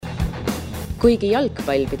Kuigi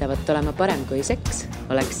jalgpall pidavat olema parem kui seks,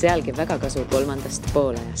 oleks sealgi väga kasu 3.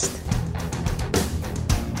 poolajast.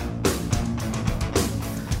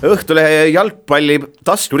 Õhtulehe jalgpalli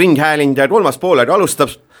taskuringhääling ja 3. poolajad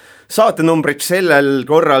alustab saatenumbrit sellel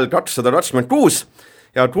korral 226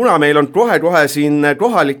 ja kuna meil on kohe siin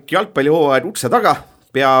kohalik jalgpallihooaed ukse taga,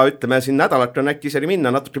 ütleme siin nädalat on äkki isegi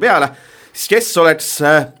minna natuke peale, siis kes oleks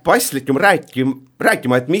paslikum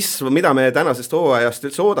rääkima, et mida me tänasest hooajast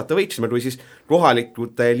üldse oodata võiksime, kui siis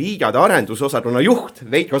kohalikud liigade arendusosakonna juht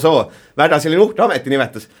Veiko Soo, väga selline uhke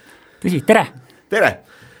ametinimetus. Tõsi, tere! Tere!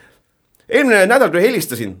 Eelmine nädal, kui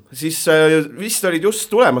helistasin, siis vist olid just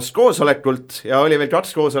tulemas koosolekult ja oli veel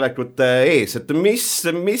 2 koosolekut ees, et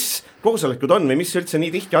mis koosolekud on või mis üldse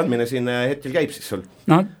nii tihti andmine siin hetkel käib siis sul?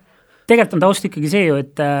 No, tegelikult on taust ikkagi see ju,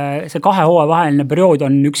 et see 2 hooaja vaheline periood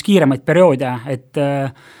on üks kiiremaid perioode, et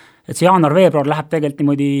see jaanuar-veebruar läheb tegelikult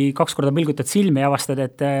niimoodi 2 korda pilgutad silmi ja avastad,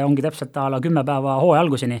 et ongi täpselt ala 10 päeva hooaja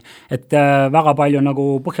alguseni, et väga palju nagu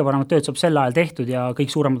põhjapanemat tööd saab sel ajal tehtud ja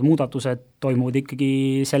kõik suuremad muudatused toimuvad ikkagi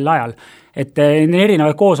sel ajal. Et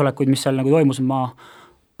erinevaid koosolekuid, mis seal nagu toimus, ma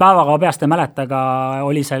päevaga peast ei mäleta, aga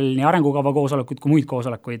oli seal nii arengukava koosolekuid kui muid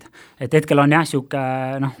koosolekuid. Et hetkel on jah siuke,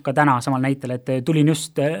 ka täna samal näitel, et tulin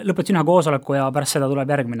just, lõpetasin ühe koosoleku ja pärast seda tuleb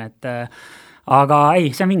järgmine, aga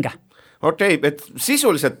ei, see on vinge. Okei, et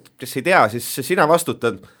sisuliselt, kes ei tea, siis sina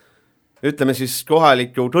vastutad, ütleme siis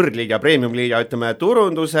kohaliku kõrgliiga, premium-liiga, ütleme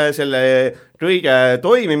turunduse, selle kõige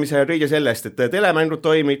toimimise ja kõige sellest, et telemängud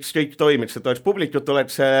toimiks, kõik toimiks, et oleks publikut,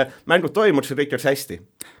 oleks mängud toimuks ja kõik oleks hästi.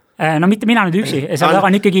 No mitte mina nüüd üksi, seal taga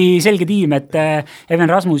on ikkagi selge tiim, et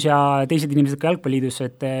Even Rasmus ja teised inimesed ka jalgpalliidus,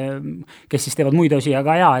 et kes siis teevad muid osi,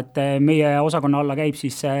 aga jaa, et meie osakonna alla käib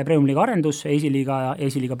siis Premium-liiga arendus, esiliiga ja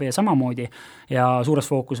esiliiga B samamoodi ja suures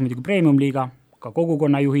fookus muidugi Premium-liiga, ka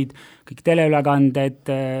kogukonnajuhid, kõik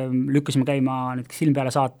teleülekanded, lükkasime käima näiteks silm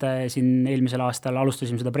peale saate siin eelmisel aastal,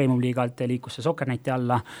 alustasime seda Premium-liigalt ja liikus see Sokkerneti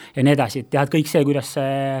alla ja nii edasi, et tead kõik see, kuidas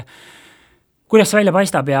see välja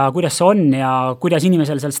paistab ja kuidas see on ja kuidas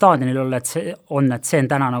inimesel seal staadionil olla, et see on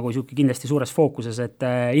täna nagu siuke kindlasti suures fookuses, et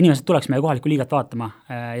inimesed tuleks meie kohalikku liigat vaatama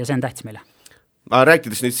ja see on tähtis meile. Ma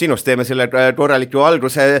rääkides nüüd sinust, teeme selle korraliku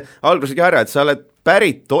algusegi ära, et sa oled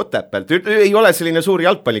pärit Otepäält, ei ole selline suur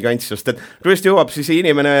jalgpallikantsust, et kuidas jõuab siis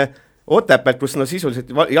inimene Otepäält, kus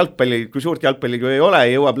sisuliselt kui suurt jalgpalli kui ei ole,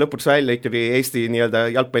 jõuab lõpuks välja ikkagi Eesti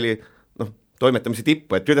nii-öelda jalgpalli toimetamise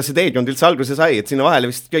tippu, et kuidas see teekond üldse alguse sai, et sinna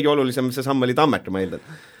vahele vist kõige olulisem see samm oli Tammeka, ma eeldan.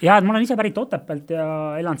 Ja, et ma olen ise pärit Otepäält ja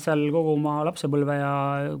elanud seal kogu oma lapsepõlve ja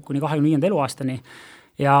kuni 25. eluaastani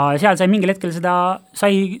ja seal sai mingil hetkel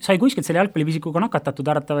sai kuskilt selle jalgpallipisikuga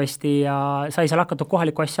nakatatud arvatavasti ja sai seal hakatud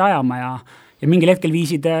kohalikku asja ajama ja mingil hetkel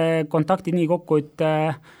viisid kontaktid nii kokku, et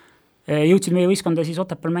jõudsid meie võistkonda siis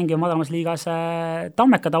Otepääl mängima madalamas liigas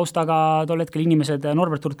Tammeka taustaga, tol hetkel inimesed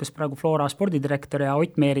Norbert Hurt, kes praegu Flora spordidirektor ja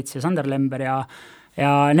Ott Meerits ja Sander Lember ja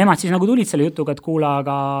nemad siis nagu tulid selle jutuga, et kuula,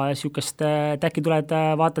 aga siukest äkki tuled,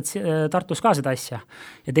 vaatad Tartus ka seda asja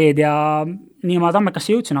ja teed ja nii ma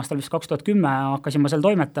Tammekasse jõudsin aastal vist 2010, hakkasin ma seal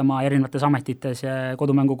toimetama erinevates ametites ja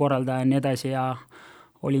kodumängu korraldaja ja nii edasi ja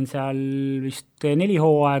olin seal vist 4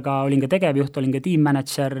 hooaega, olin ka tegevjuht, olin ka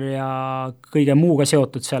tiimmanager ja kõige muuga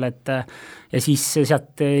seotud seal, ja siis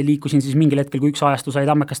sealt liikusin siis mingil hetkel, kui üks ajastu sai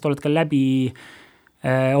Tammekast tol hetkel läbi,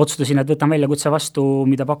 otsustasin, et võtan välja kutse vastu,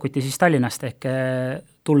 mida pakuti siis Tallinnast, ehk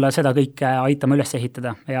tulla seda kõike aitama üles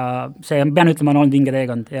ehitada ja see, pean ütlema, on olnud vinge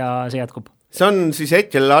teekond ja see jätkub. See on siis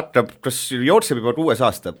hetkel hakkab, kas jookseb juba 6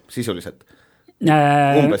 aasta sisuliselt?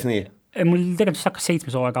 Umbes nii? Mul tegelikult hakkas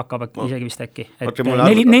 7 hooaega hakkab isegi vist äkki.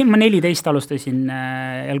 Ma 14 alustasin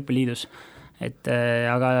jalgpalliidus,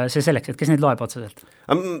 aga see selleks, et kes neid loeb otseselt?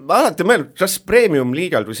 Alati mõelnud, kas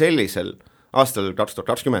premium-liigal kui sellisel aastal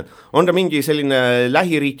 2020 on ta mingi selline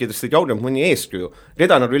lähiriikidest või kaugem mõni eeskuju,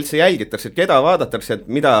 keda nagu üldse jälgitakse, keda vaadatakse,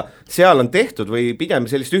 et mida seal on tehtud või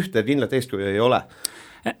pigem sellist ühte kindlat eeskuju ei ole?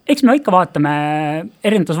 Eks me ikka vaatame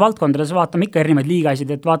erinevates valdkondades, vaatame ikka erinevaid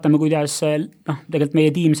liigasid, et vaatame, kuidas tegelikult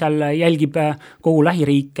meie tiim seal jälgib kogu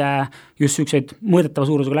lähiriike, just selliseid mõõdetava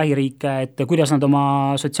suurusega lähiriike, et kuidas nad oma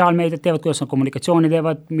sotsiaalmeediat teevad, kuidas nad kommunikatsiooni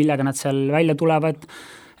teevad, millega nad seal välja tulevad.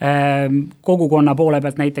 Kogukonna poole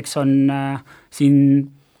pealt näiteks on siin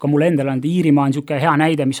ka mulle endal on Iirimaa on niisugune hea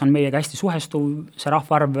näide, mis on meiega hästi suhestuv, see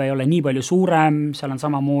rahvaarv ei ole nii palju suurem, seal on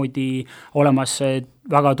samamoodi olemas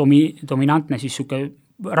väga dominantne siis niisugune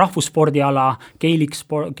rahvusspordiala, Gaelic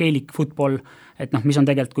football, et noh, mis on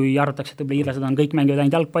tegelikult, kui arvatakse, et võib-olla iirlased on kõik mängivad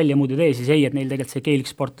ainult jalgpalli ja muud ei tee, siis ei, et neil tegelikult see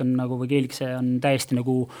keeliksport on nagu, või keelik see on täiesti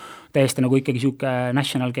nagu ikkagi sihuke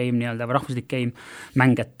national game nii-öelda või rahvuslik game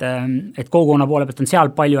mäng, et kogukonna poole pealt on seal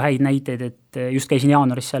palju häid näiteid, et just käisin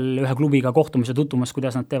jaanuaris seal ühe klubiga kohtumas ja tutvumas,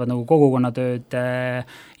 kuidas nad teevad nagu kogukonnatööd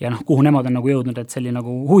ja noh, kuhu nemad on nagu jõudnud, et see oli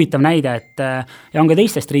nagu huvitav näide, et ja on ka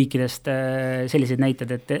teistest riikidest selliseid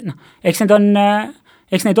näited, et noh, eks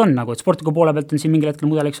neid on nagu, et sportliku poole pealt on siin mingil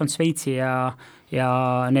hetkel mudeliks on Šveitsi ja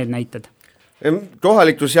need näited.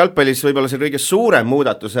 Kohalikus jalgpallis võib-olla see kõige suurem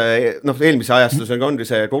muudatus, noh eelmise ajastusega ongi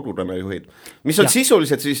see kodurannajuhid, mis on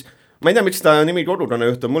sisuliselt siis, ma ei tea, miks ta nimi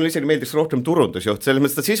kodurannajuht on, mul isegi meeldiks rohkem turundusjuht, selles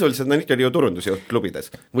mõttes ta sisuliselt on ikkagi ju turundusjuht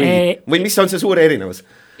klubides või mis on see suur erinevus?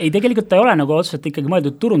 Ei, tegelikult ta ei ole nagu otseselt ikkagi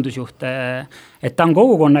mõeldud turundusjuht, et ta on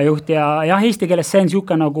kogukonnajuht ja jah, eesti keeles see on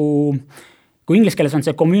niisugune nagu, kui inglise keeles on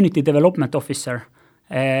see community development officer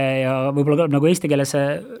ja võib-olla nagu eesti keeles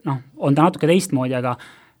noh, on ta natuke teistmoodi, aga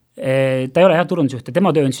ta ei ole jah turundusjuht ja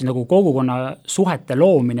tema töö on siis nagu kogukonna suhete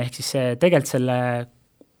loomine, ehk siis tegelikult selle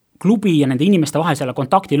klubi ja nende inimeste vahel selle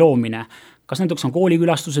kontakti loomine. Kas nendeks on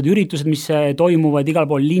koolikülastused, üritused, mis toimuvad igal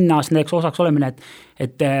pool linnas, nendeks osaks olemine,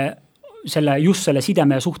 et just selle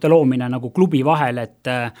sideme ja suhte loomine nagu klubi vahel, et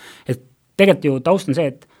tegelikult ju taust on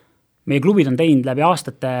see, et meie klubid on teinud läbi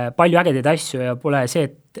aastate palju ägedaid asju ja pole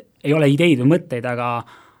see, et ei ole ideid või mõtteid,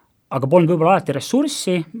 aga polnud võib-olla alati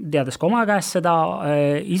ressurssi, teades ka oma käest seda,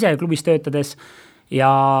 ise klubis töötades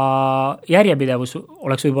ja järjepidevus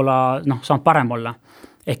oleks võib-olla saanud parem olla.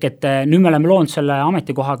 Ehk et nüüd me oleme loonud selle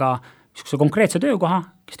ametikohaga konkreetse töökoha,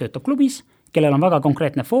 kes töötab klubis, kellel on väga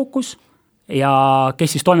konkreetne fookus ja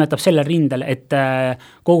kes siis toimetab sellel rindel, et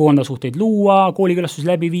kogukonda suhteid luua, koolikülastus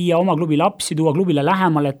läbi viia, oma klubi lapsi tuua klubile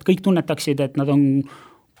lähemale, et kõik tunnetaksid, et nad on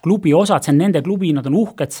klubi osad, see on nende klubi, nad on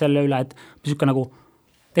uhked selle üle, et niisugune nagu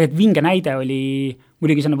tegelikult vinge näide oli,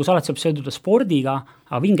 muidugi see nagu alati saab seotud spordiga,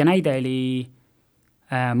 aga vinge näide oli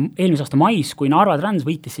eelmise aasta mais, kui Narva Trans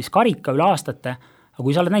võitis siis karika üle aastate, aga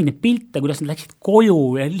kui sa oled näinud neid pilte, kuidas nad läksid koju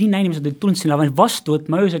ja linnainimesed olid tulnud sinna vastu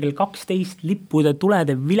võtma öösel kell 12 lippude,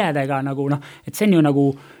 tulede, viledega nagu et see on ju nagu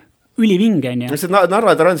ülivinge.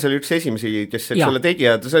 Narva Trans oli üks esimesi, kes selle tegi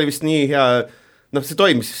ja see oli vist nii hea, see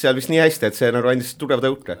toimis seal vist nii hästi, et see nagu andis tugev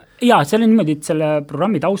tõuke. Jaa, see oli niimoodi, et selle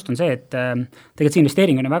programmi taust on see, et tegelikult see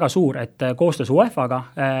investeering on väga suur, et koostöös UEFA-ga,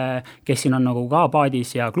 kes siin on nagu ka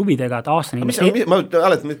paadis ja klubidega, et aastane mis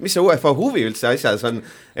see UEFA huvi üldse asjas on,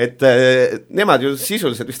 et nemad ju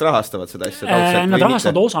sisuliselt vist rahastavad seda asja taustselt? Nad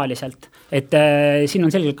rahastavad osaliselt, et siin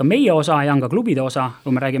on selgelt ka meie osa ja on ka klubide osa,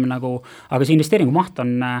 kui me räägime nagu, aga see investeeringu maht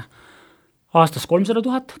on aastas 300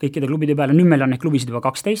 000 kõikide klubide peale, nüüd meil on neid klubisid juba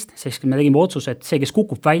 12, sest me tegime otsuse, et see, kes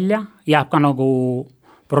kukub välja, jääb ka nagu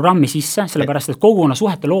programmi sisse, sellepärast, et koguna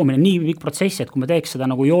suhete loomine on nii pikk protsess, et kui me teeks seda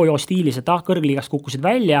nagu joo stiilis, et kõrgliigast kukkusid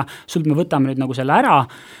välja, sult me võtame nüüd nagu selle ära,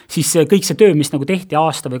 siis kõik see töö, mis nagu tehti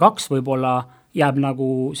aasta või 2 võib-olla jääb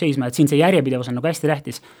nagu seisma, et siin see järjepidevus on nagu hästi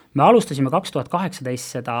tähtis. Me alustasime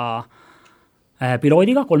 2018 seda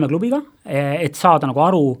piloodiga, 3 klubiga, et saada nagu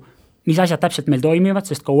aru, mis asjad täpselt meil toimivad,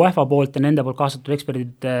 sest ka UEFA poolt ja nende poolt kaasatud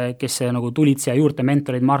eksperdid, kes nagu tulid siia juurde,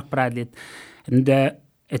 mentorid, Mark Bradley,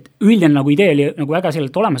 et üldine nagu idee oli nagu väga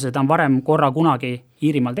selgelt olemas, seda on varem korra kunagi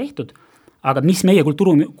Iirimaal tehtud, aga mis meie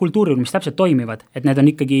kultuuri, mis täpselt toimivad, et need on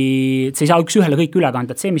ikkagi, see ei saa üks ühele kõik üle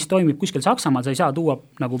kanda, et see, mis toimib kuskil Saksamaal, sa ei saa tuua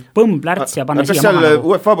nagu põmb-lärts ja panna siia maha. Seal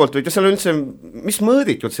UEFA poolt või kas seal on üldse, mis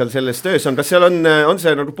mõõdikud seal selles töös on, kas seal on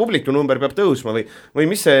see nagu publiku number peab tõusma või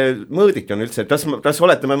mis see mõõdik on üldse, kas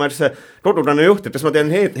oletame ma koduranna juht, et kas ma teen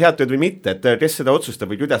head tööd või mitte, et kes seda otsustab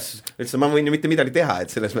või kuidas, üldse ma võin ju mitte midagi teha, et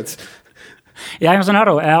selles mõttes. Ja ma saan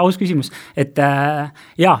aru, aus küsimus, et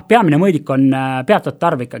peamine mõõdik on peatatud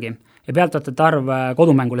arv ikkagi. Ja pealtvaatajate arv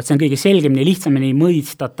kodumängul, et see on kõige selgemini, lihtsamini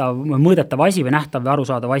mõõdetav asi või nähtav või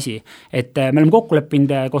arusaadav asi. Et me oleme kokku leppinud,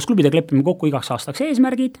 koos klubidega lepime kokku igaks aastaks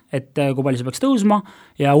eesmärgid, et kui palju see peaks tõusma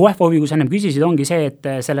ja UEFA huvi, kui sa ennem küsisid, ongi see, et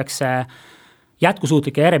selleks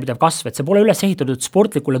jätkusuutlik ja järjepidev kasv, et see pole üles ehitatud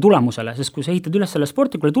sportlikule tulemusele, sest kui sa ehitad üles selle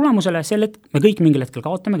sportlikule tulemusele, me kõik mingil hetkel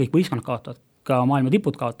kaotame, kõik võistkonnad kaotavad, ka maailma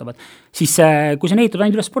tipud kaotavad, siis kui sa ehitad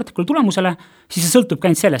ainult üles sportlikule tulemusele, siis see sõltub ka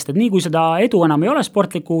ainult sellest, et nii kui seda edu enam ei ole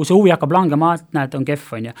sportliku, see huvi hakkab langema, näed, on kehv,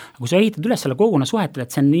 on ju. Aga kui sa ehitad üles selle koguna suhetele,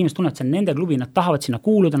 et see on inimesed tunnevad, see on nende klubi, nad tahavad sinna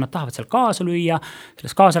kuuluda, nad tahavad seal kaasa lüüa,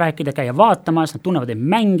 selles kaasa rääkida, käia vaatamas, nad tunnevad neid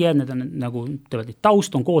mängijad, need on nagu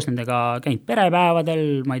taust on koos nendega käinud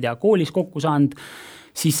perepäevadel, ma ei tea, koolis kokku saanud,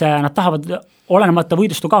 siis nad tahavad olenemata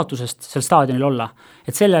võidust ja kaotusest sel staadionil olla.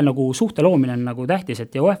 Et selle nagu suhte loomine on nagu tähtis,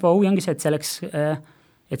 et ja UEFA huvi ongi see, et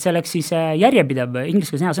see oleks siis järjepidev,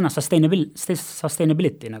 ingliskeelse hea sõna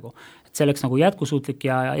sustainability nagu, et see oleks nagu jätkusuutlik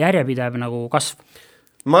ja järjepidev nagu kasv.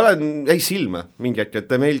 jäi silma mingi hetk,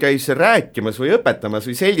 et meil käis rääkimas või õpetamas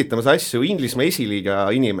või selgitamas asju Inglismaa esiliiga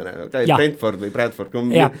inimene, Brentford või Bradford.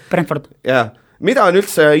 Brentford. Jah, mida on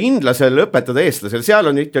üldse inglasel õpetada eestlasel, seal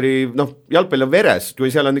on ikkagi, jalgpall on veres,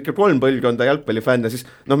 kui seal on ikka 3 põlvkonda jalgpallifänne, siis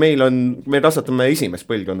me kasvatame esimest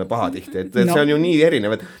põlvkonda pahatihti, et see on ju nii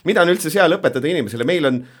erinev, et mida on üldse seal õpetada inimesele,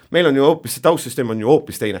 meil on ju hoopis, see taustsüsteem on ju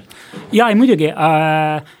hoopis teine. Jaa, muidugi,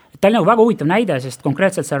 ta oli nagu väga huvitav näide, sest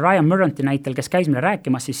konkreetselt see Ryan Murranti näitel, kes käis meile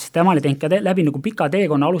rääkimas, siis tema oli teinud ka läbi nagu pika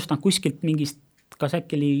teekonna, alustanud kuskilt mingist, kas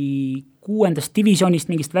äkki oli 6. divisionist,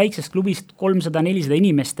 mingist väiksest klubist 300-400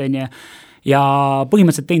 inimest, ja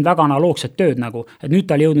põhimõtteliselt teinud väga analoogset tööd nagu, et nüüd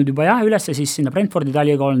ta oli jõudnud juba ülesse siis sinna Brentfordi, ta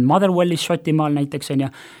oli ka olnud Motherwellis Šotimaal näiteks,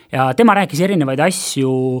 ja tema rääkis erinevaid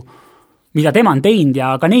asju, mida tema on teinud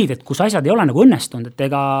ja ka neid, et kus asjad ei ole nagu õnnestunud, et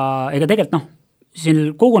ega tegelikult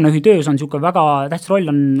siin koguneühi töös on niisugune väga tähtis roll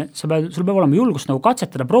on, sul peab olema julgust nagu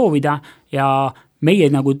katsetada, proovida ja meie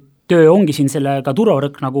nagu töö ongi siin sellega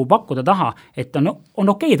turvarõkk nagu pakkuda taha, et on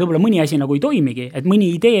okei, et võib-olla mõni asi nagu ei toimigi, et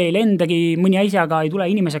mõni idee ei lendagi, mõni asjaga ei tule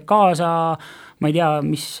inimesed kaasa, ma ei tea,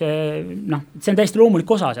 mis, see on täiesti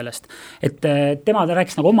loomulik osa sellest, et tema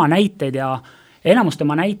rääkis nagu oma näiteid ja enamus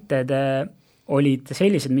tema näited olid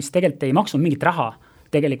sellised, mis tegelikult ei maksnud mingit raha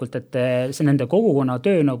tegelikult, et see nende kogukonna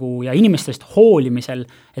töö nagu ja inimestest hoolimisel,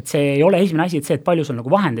 et see ei ole esimene asi, et see, et palju sul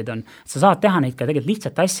nagu vahendid on. Sa saad teha neid ka tegelikult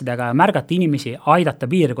lihtsate asjadega ja märgata inimesi, aidata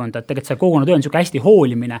piirkonda, et tegelikult see kogukonna töö on niisugune hästi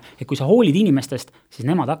hoolimine, et kui sa hoolid inimestest, siis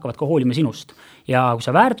nemad hakkavad ka hoolima sinust. Ja kui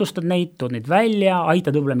sa väärtustad neid, tood neid välja,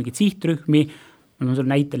 aitad võib-olla mingit sihtrühmi, on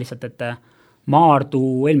sul näite lihtsalt, et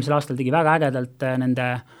Maardu eelmisel aastal tegi väga ägedalt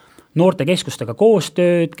nende noortekeskustega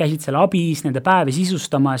koostööd, käisid seal abis, nende päevi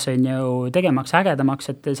sisustamas, tegemaks ägedamaks,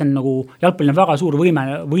 et see on nagu jalgpallil on väga suur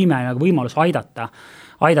nagu võimalus aidata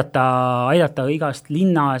igast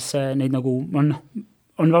linnas, neid nagu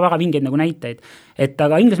on väga vingeid nagu näiteid. Et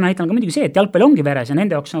aga Inglismaa näitel on ka muidugi see, et jalgpall ongi veres ja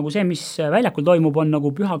nende jaoks nagu see, mis väljakul toimub, on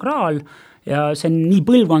nagu püha kraal ja see on nii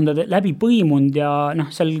põlvkondade läbi põimunud ja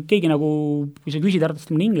seal keegi nagu, kui sa küsid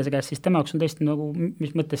arvatavasti mõne inglise käest, siis tema jaoks on tõesti nagu,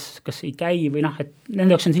 mis mõttes, kas ei käi või et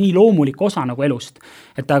nende jaoks on see nii loomulik osa nagu elust.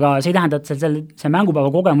 Et aga see ei tähenda, et see mängupäeva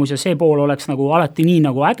kogemus ja see pool oleks nagu alati nii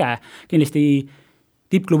nagu äge, kindlasti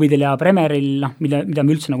tippklubidel ja Premieril, mida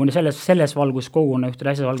me üldse nagu selles valgus koguna ühte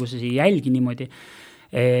asja valguses ei jälgi niimoodi,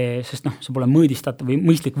 sest see pole mõõdistatav või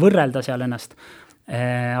mõistlik võrrelda seal ennast,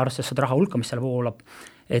 arvestades seda raha hulka, mis seal voolab.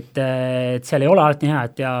 Et seal ei ole alati hea,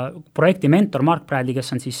 et ja projekti mentor Mark Bradley,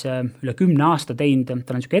 kes on siis üle 10 aasta teinud,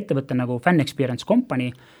 tal on niisugune ettevõte nagu Fan Experience Company,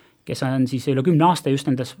 kes on siis üle 10 aasta just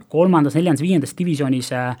nendes 3., 4., 5.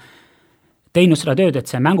 divisionis teinud seda tööd, et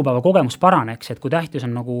see mängupäeva kogemus paraneks, et kui tähtis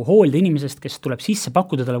on nagu hoolida inimesest, kes tuleb sisse,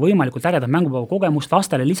 pakkuda talle võimalikult ägedat mängupäeva kogemust,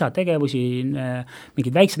 lastele lisategevusi,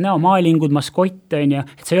 mingid väiksed näomaalingud, maskott,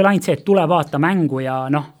 et see ei ole ainult see, et tule vaata mängu ja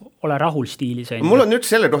ole rahul stiilis. Mul on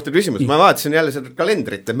üks selle kohta küsimus, ma vaatasin jälle seda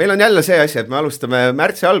kalendrit, et meil on jälle see asi, et me alustame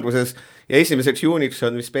märtsi alguses ja 1. juuniks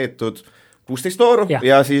on vist peetud 16 vooru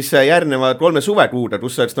ja siis järgnevad 3 suvekuude,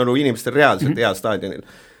 kus oleks nagu inimestel reaalselt hea staadionil.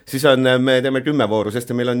 Siis me teeme 10 vooru, sest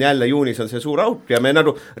meil on jälle juunis on see suur auk ja me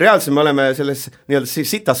nagu reaalselt me oleme selles nii-öelda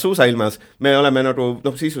sitas suusailmas, me oleme nagu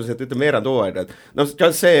sisuliselt ütleme veerand hooaega, et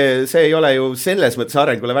see ei ole ju selles mõttes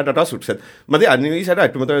arengule väga tasuks, et ma tean ise ka,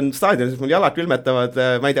 et kui ma töön staadionis, mul jalad külmetavad,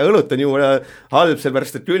 ma ei tea, õlut on ju halb,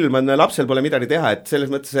 sellepärast, et külm on, lapsel pole midagi teha, et selles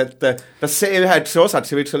mõttes, et kas see üheks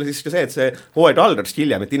osaks võiks olla siis ka see, et see hooaeg algaks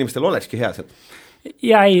hiljem, et inimestel olekski hea seal?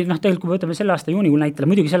 Ja ei, tegelikult kui võtame selle aasta juunikuul näitele,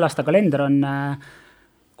 muidugi selle aasta kalender on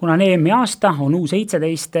kuna on EM-i aasta, on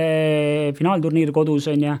U17 finaalturniir kodus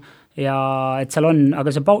ja et seal on, aga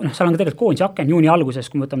seal on ka tegelikult koondise aken juuni alguses,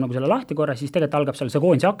 kui me võtame nagu selle lahti korra, siis tegelikult algab seal see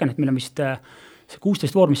koondise aken, et meil on vist see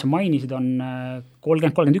 16 voor, mis sa mainisid, on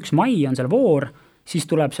 30-31 mai on seal voor, siis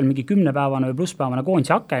tuleb seal mingi 10-päevane või plusspäevane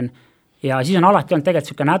koondise aken ja siis on alati olnud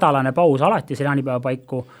tegelikult selline nädalane paus alati see jaanipäeva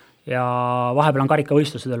paiku ja vahepeal on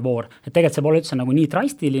karikavõistlused veel voor, et tegelikult see pole üldse nagu nii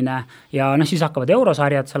drastiline ja siis hakkavad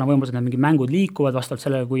eurosarjad, seal on võimalus, et need mingid mängud liikuvad vastavalt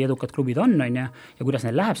sellele, kui edukad klubid on ja kuidas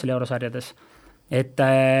neil läheb seal eurosarjades. Et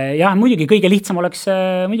jah, muidugi kõige lihtsam oleks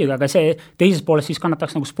muidugi, aga see teises pooles siis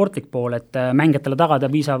kannataks nagu sportlik pool, et mängijatele tagada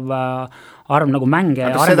piisav arv nagu mänge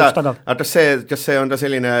arendust tagav. Aga kas see on ka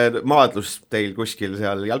selline maadlus teil kuskil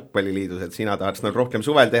seal jalgpalliliidus, et sina tahaks nagu rohkem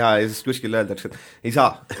suvel teha ja siis kuskil öeldakse, et ei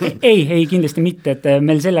saa? ei, kindlasti mitte, et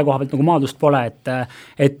meil selle koha pealt nagu maadlust pole,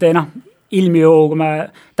 et ilmi ju, kui me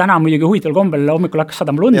täna muidugi huvitaval kombel hommikul hakkas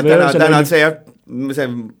sadama lund. Ja täna see see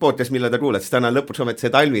podcast, mille ta kuuled, siis täna lõpuks ometi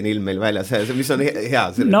see talvine ilm meil väljas, mis on hea.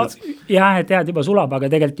 No jah, et head juba sulab, aga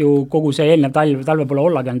tegelikult ju kogu see eelnev talve pole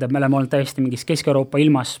ollagi olnud, et me oleme olnud täiesti mingis Kesk-Euroopa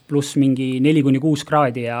ilmas pluss mingi 4-6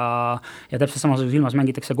 kraadi ja täpselt samasuguse ilmas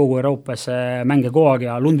mängitakse kogu Euroopas mänge kogu aeg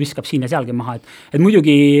ja lund viskab siin ja sealgi maha, et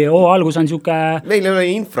muidugi algus on siuke. Meil ei ole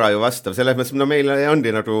infra ju vastav, selles mõttes, meil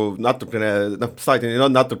ongi nagu natukene, staadionil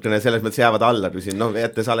on natukene, selles mõttes jäävad alla, kui siin,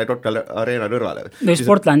 ette Sale Kotka areena kõrvale.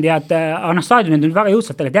 Sportland ja staadion on väga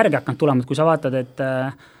jõudsalt tegelikult järgi hakanud tulema, et kui sa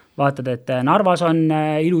vaatad, et Narvas on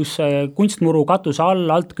ilus kunstmuru katuse all,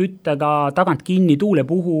 alt küttega, tagant kinni, tuul ja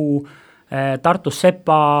puhu, Tartus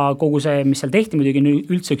Sepa, kogu see, mis seal tehti, muidugi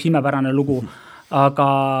üldse üks imepärane lugu, aga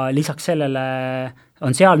lisaks sellele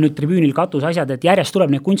on seal nüüd tribüünil katus asjad, et järjest tuleb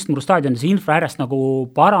neid kunstmuru staadionis, infra järjest nagu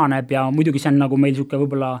paraneb ja muidugi see on nagu meil siuke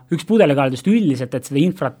võib-olla üks pudelikaeldust üldiselt, et seda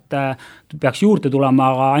infrat peaks juurde tulema,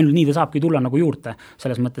 aga ainult nii ta saabki tulla nagu juurde.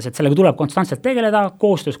 Selles mõttes, et sellega tuleb konstantselt tegeleda,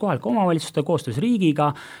 koostöös kohalike omavalitsuste, koostöös riigiga,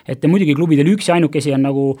 et muidugi klubidel ainukesi on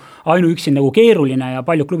nagu ainuüksi nagu keeruline ja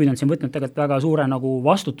paljud klubid on siin võtnud tegelikult väga suure nagu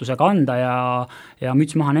vastutuse kanda ja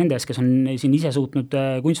müts maha nendes, kes on siin ise suutnud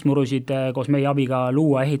kunstmurusid koos meie abiga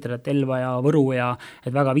luua, ehitada Elva ja Võru ja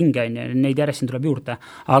et väga vinge on ja neid järjest siin tuleb juurde.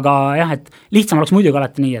 Aga jah, et lihtsam oleks muidugi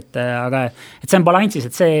alati nii, et see on balanssis,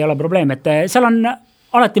 et see ei ole probleem, et seal on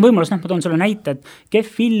alati võimalus, ma toon sulle näite, et kehv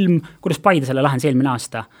film, kuidas Paide selle lahendas eelmine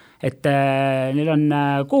aasta, et neil on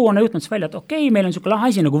kogukonna juhtnud välja, et okei, meil on niisugune lahe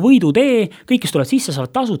asi nagu võidutee, kõik, kes tulevad sisse,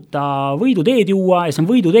 saavad tasuta võiduteed juua ja see on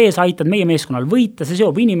võidutee, sa aitad meie meeskonnal võita, see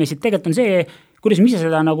seob inimesi, tegelikult on see, kuidas me ise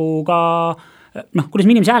seda nagu ka kuidas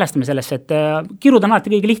me inimesi häälestame sellesse, et kiruda on alati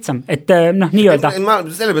kõige lihtsam, et nii-öelda. Ma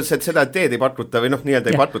selle mõttes, et seda teed ei pakuta või nii-öelda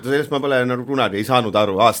ei pakuta, sellest ma pole nagu kunagi ei saanud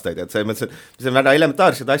aru aastaid, et see mõttes, et see on väga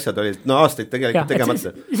elementaarsed asjad olid, aastaid tegelikult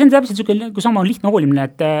tegemata. See on täpselt niisugune, kui sama on lihtne hoolimine,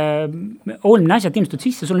 et hoolimine asjad ilmestud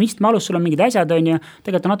sisse, sul on istme alus, sul on mingid asjad, on ju,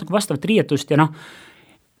 tegelikult on natuke vastavat riietust ja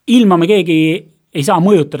ilma me keegi ei saa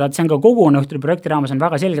mõjutada, et see on ka kogukonnajuhtide projekti raames on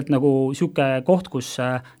väga selgelt nagu siuke koht, kus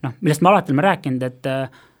millest me alati oleme rääkinud, et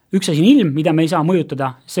üks asi on ilm, mida me ei saa mõjutada,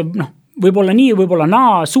 see võib olla nii, võib olla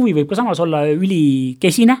naa, suvi võib ka samas olla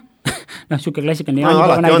ülikesine, siuke klassikaline.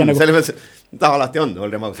 Alati on, selle mõttes, ta alati on,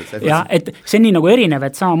 olgem ausad. Ja, et see on nii nagu erinev,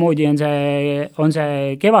 et samamoodi on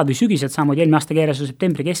see kevad või sügised, samamoodi eelmine aasta keeras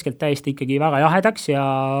septembri keskelt täiesti ikkagi väga jahedaks ja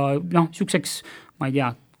siukseks, ma ei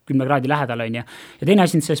tea, 10 kraadi lähedal on ja teine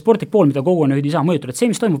asi on see sportlik pool, mida kogukonnajuhid ei saa mõjutada, et see,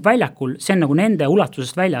 mis toimub väljakul, see on nagu nende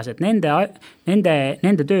ulatusest väljas, et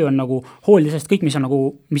nende töö on nagu hoolida sellest kõik, mis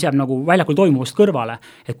jääb nagu väljakul toimuvast kõrvale,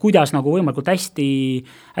 et kuidas nagu võimalikult hästi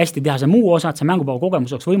teha see muu osa, et see mängupäeva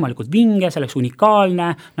kogemus oleks võimalikult vinge, see oleks unikaalne,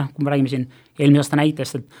 kui me räägime siin eelmise aasta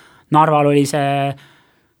näitest, et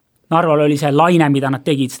Narval oli see laine, mida nad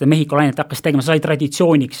tegid, seda Mehhiko lainet hakkas tegema, see sai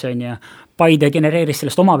traditsiooniks, on ju. Paide genereeris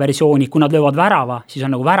sellest oma versiooni, kui nad löövad värava, siis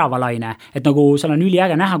on nagu väravalaine, et nagu seal on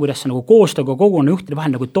üliäge näha, kuidas see nagu koostööga kogukonnajuhtide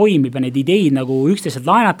vahel nagu toimib ja need ideid nagu üksteiselt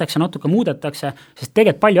laenatakse, natuke muudetakse, sest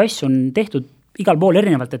tegelikult palju asju on tehtud igal pool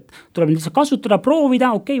erinevalt, et tuleb lihtsalt kasutada,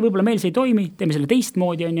 proovida, okei, võib-olla meil see ei toimi, teeme selle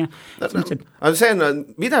teistmoodi, on ju. Aga see on,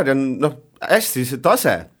 midagi on, hästi see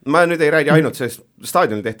tase, ma nüüd ei räägi ainult sellest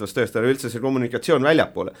staadionil tehtavast tööst, aga üldse see kommunikatsioon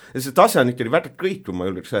väljapoole. Ja see tase on ikkagi väga kõik, kui ma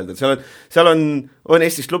julgeks öelda, et seal on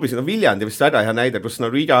Eestis klubisid, Viljandi vist väga hea näide, kus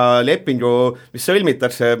iga lepingu, mis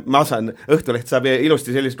sõlmitakse, ma saan, Õhtuleht saab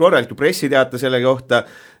ilusti sellist korraliku pressiteate selle kohta,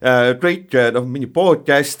 kõik mingi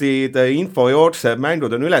podcastid, info jookseb,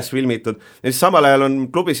 mängud on üles filmitud, ja siis samal ajal on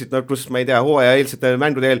klubisid, kus ma ei tea, hooaja eelsete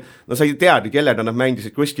mängude eel, sa ei teagi, kellega nad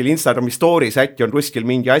mängisid kuskil Instagrami stories, äkki on kuskil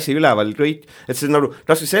mingi asi üleval, kõik, et see nagu,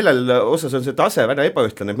 kas või sellel osas on see tase väga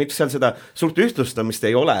ebaühtlane, miks seal seda suurt ühtlustamist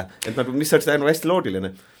ei ole, et nagu, mis oleks täinud hästi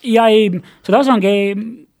loogiline? Ja ei, see tase ongi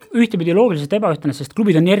ühtepidi loogiliselt ebaühtlane, sest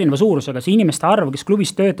klubid on erineva suurusega, see inimeste arv, kes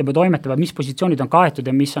klubis töötab ja toimetab, mis positsioonid on kaetud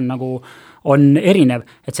ja mis on nagu on erinev,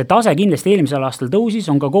 et see tase kindlasti eelmisel aastal tõusis,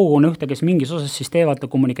 on ka kogukonnajuhte, kes mingis osas siis teevad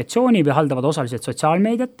kommunikatsiooni või haldavad osaliselt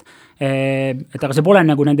sotsiaalmeediat, et aga see pole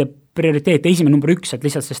nagu nende prioriteet, esimene number 1, et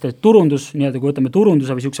lihtsalt sest turundus, nii-öelda kui võtame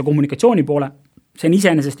turunduse või siukse kommunikatsiooni poole, see on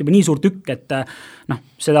iseenesest juba nii suur tükk, et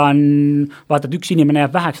seda on, vaata, et üks inimene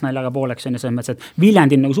jääb väheks naljaga pooleks, on ja selles mõttes, et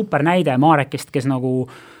Viljandi on nagu super näide Maarekest, kes nagu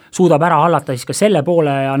suudab ära hallata siis ka selle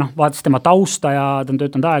poole ja vaadates tema tausta ja ta on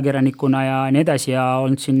töötanud ajakirjanikuna ja nii edasi ja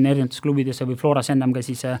olnud siin erinevates klubides või Floras ennem ka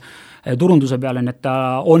siis turunduse peale, et ta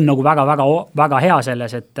on nagu väga hea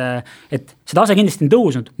selles, et see tase kindlasti on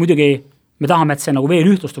tõusnud, muidugi me tahame, et see nagu veel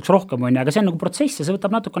ühtlustuks rohkem, aga see on nagu protsess ja see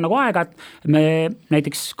võtab natuke nagu aega, et me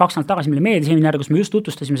näiteks 2 nädalat tagasi meile meediaseminar, kus me just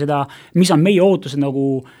tutvustasime seda, mis on meie ootused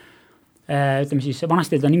nagu ütleme siis,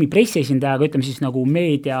 vanasti ta nimi pressiesindaja, aga ütleme siis nagu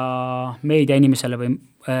meedia inimesele või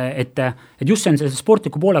et just see on selle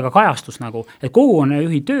sportliku poolega kajastus nagu, et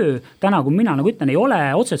kogukonnajuhi töö täna, kui mina nagu ütlen, ei ole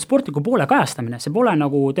otseselt sportliku poole kajastamine, see pole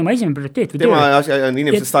nagu tema esimene prioriteet või tema asi on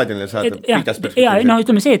inimesed staadionile saada pikas perspektiivis. No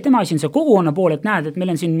ütleme see, et tema asi on see kogukonna pool, et näed, et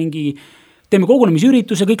meil on siin mingi teeme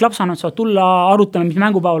kogunemisürituse, kõik lapsannad saavad tulla, arutame, mis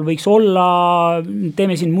mängupäeval võiks olla,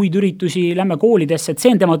 teeme siin muid üritusi, lähme koolidesse, et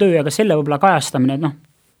see on tema töö, aga selle võib-olla kajastamine, et noh,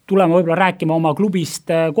 tulema võib-olla rääkima oma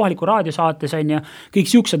klubist kohaliku raadiosaates on ja kõik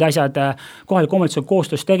siuksed asjad, kohaliku omavalitsusega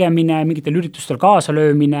koostöös tegemine, mingitel üritustel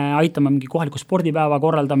kaasalöömine, aitama mingi kohaliku spordipäeva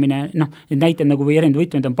korraldamine, noh, need näited nagu või erinevad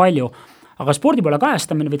võtmed on palju. Aga spordi poole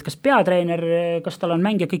kajastamine, või kas peatreener, kas tal on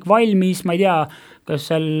mängija kõik valmis, ma ei tea, kas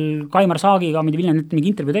seal Kaimar Saagiga mingi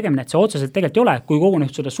intervjuu tegemine, et see otseselt tegelikult ei ole, kui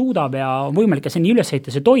kogunejuht seda suudab ja on võimalik, et see nii üles heita,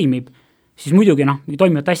 see toimib, siis muidugi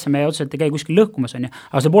toimivat asja me otseselt ei käi kuskil lõhkumas, on ju,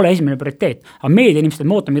 aga see pole esimene prioriteet. Aga meedia inimesed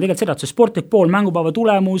me ootame tegelikult seda, et see sportlik pool, mängupäeva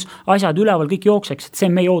tulemus, asjad üleval, kõik jookseks, et see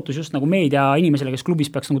on meie ootus just nagu meedia inimesele, kes klubis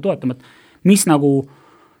peaks nagu toetama, et mis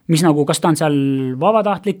nagu, kas ta on seal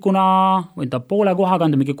vabatahtlikuna või ta poole kohaga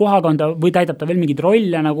on ta mingi kohaga on ta või täidab ta veel mingid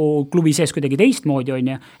rolle nagu klubi sees kuidagi teistmoodi on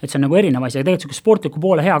ja et see on nagu erinev asi ja tegelikult sportliku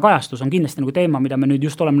poole hea kajastus on kindlasti nagu teema, mida me nüüd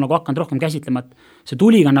just oleme nagu hakanud rohkem käsitlema, et see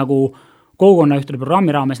tuli ka nagu kogukonnajuhtide programmi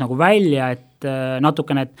raames nagu välja, et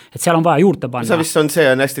natukene, et seal on vaja juurde panna. See vist on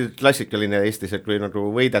hästi klassikaline Eestis, et kui nagu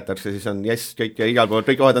võidetakse, siis on jess, kõik ja igal pool,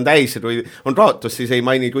 kõik kohad on täis, et kui on raotus, siis ei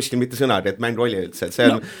maini kuskil mitte sõnad, et mäng oli üldse, et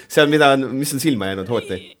see on mis on silma jäänud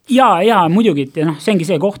hooti. Ja muidugi, et noh, see ongi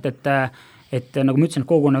see koht, et nagu ma ütlesin, et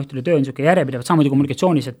kogukonnajuhtide töö on niisugune järjepidev, samamoodi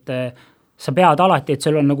kommunikatsioonis, et sa pead alati, et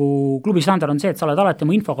sul on nagu klubi standard on see, et sa oled alati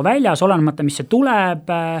oma infoga väljas, olenemata, mis see tuleb,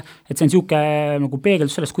 et see on niisugune nagu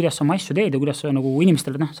peegeldus sellest, kuidas sa oma asju teed ja kuidas sa nagu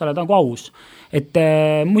inimestele, sa oled nagu aus. Et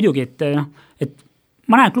muidugi, et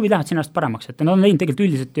ma näen, et klubid lähevad sinna paremaks, et nad on teinud tegelikult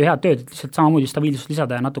üldiselt ju head tööd, et lihtsalt samamoodi stabiilsust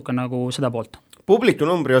lisada ja natuke nagu seda poolt. Publiku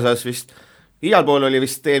numbri osas vist, igal pool oli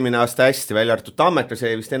vist eelmine aasta hästi välja arvatud Tammekas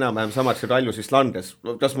ja vist enam-vähem samaks ja Talju siis langes,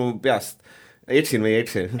 kas mu peast eksin või ei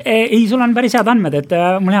eksi? Ei, sul on päris head andmed, et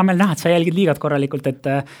mul hea meel näha, et sa jälgid liigat korralikult,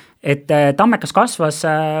 et Tammekas kasvas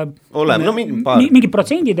mingi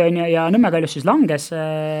protsendid on ja Nõmme Kaljus siis langes,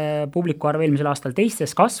 publiku arv eelmisel aastal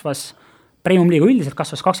teistes kasvas, Premium liiga üldiselt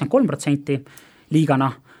kasvas 23%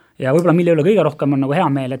 liigana ja võib-olla mille üle kõige rohkem on nagu hea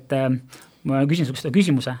meel, et ma küsin sulle seda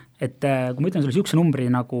küsimuse, et kui ma ütlen sulle siukse numbri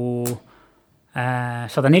nagu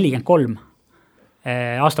 143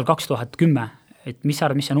 aastal 2010, et mis sa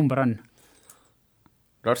arvad, mis see number on?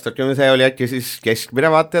 2010 see oli äkki siis keskmine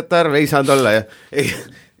vaatajate arv, ei saanud olla ja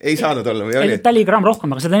ei saanud olla või oli? Ta oli gramm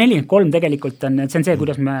rohkem, aga 143 tegelikult on, see on see,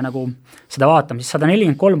 kuidas me nagu seda vaatame, siis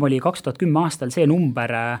 143 oli 2010 aastal see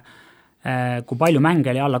number, kui palju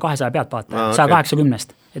mänge oli alla 200 pealtvaataja,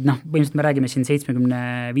 180, et noh, põhimõtteliselt me räägime siin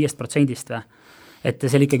 75% või, et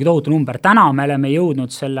see oli ikkagi tohutu number, täna me oleme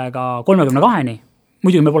jõudnud sellega 32-ni,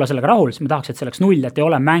 muidugi me pole sellega rahul, siis me tahaks, et selleks 0, et ei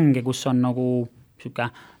ole mänge, kus on nagu siuke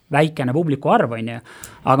väikene publiku arv on ju,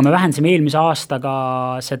 aga me vähendasime eelmise aastaga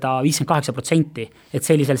seda 58%, et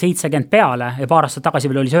see oli seal 70 peale ja paar aastat tagasi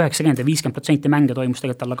veel oli see 90 ja 50% mänge toimus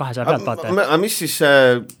tegelikult alla 200 pealtvaataja. Aga mis siis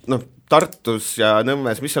Tartus ja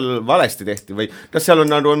Nõmmes, mis seal valesti tehti või kas seal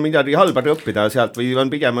on midagi halba õppida sealt või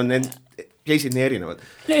on pigem on keisid nii erinevad?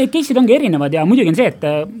 Keisid ongi erinevad ja muidugi on see, et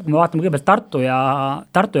kui me vaatame kõigepealt Tartu ja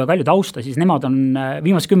Kalju tausta, siis nemad on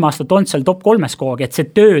viimase 10 aastat olnud seal top 3 koogi, et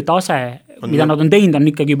see töötase, mida nad on teinud, on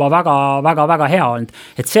ikkagi juba väga hea olnud.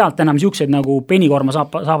 Et sealt enam siukseid nagu penikorma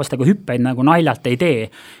saavastega hüppeid nagu naljalt ei tee.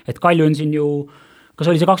 Et Kalju on siin ju, kas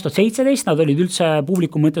oli see 2017, nad olid üldse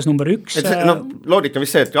publiku mõttes number 1. Loodika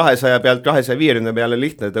vist see, et 200 pealt 250 peale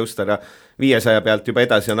lihtne tõusta, aga 500 pealt juba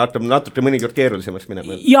edasi on natuke mõnikord keerulisemaks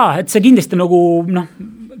minema. Jaa, et see kindlasti nagu,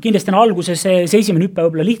 kindlasti on alguses see esimene hüppe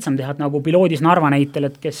võib-olla lihtsam teha, nagu piloodis Narva näitel,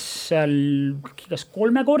 et kes seal kas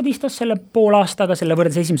 3-kordistas selle poolaastaga, selle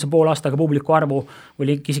võrdes esimese poolaastaga publiku arvu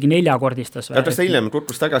oli isegi 4-kordistas. Ja kas ta hiljem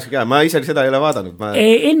kukkus tagasi ka? Ma ise seda ei ole vaadanud.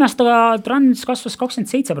 Eelmine aastaga Trans kasvas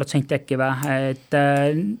 27% äkki või, et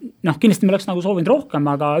kindlasti me oleks nagu soovinud rohkem,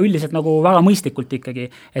 aga üldiselt nagu väga mõistlikult ikkagi,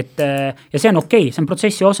 et ja see on okei, see on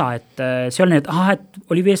protsessi osa, et see oli nii, et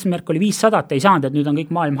oli eesmärk oli 500, ei saanud, et nüüd on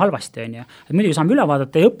kõik maailm halvasti on ja et muidugi saame üle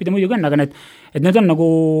vaadata ja õppida muidugi on, aga need on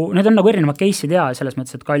nagu erinevad case'id ja selles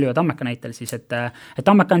mõttes, et Kalju ja Tammeka näitel siis, et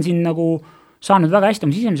Tammeka on siin nagu saanud väga hästi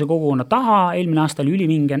oma sisemise kogukonna taha, eelmine aasta oli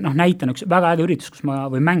ülivinge, näitan üks väga äge üritus, kus ma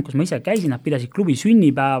ise käisin, nad pidasid klubi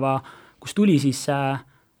sünnipäeva, kus tuli siis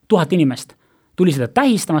 1000 inimest, tuli seda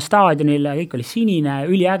tähistama staadionile, kõik oli sinine,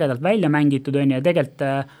 üliägedalt välja mängitud on ja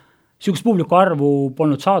tegelikult Sihukest publiku arvu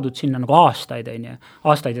polnud saadud sinna nagu aastaid,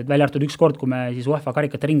 et välja arvatud üks kord, kui me siis UEFA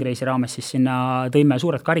karikate ringreisi raames siis sinna tõime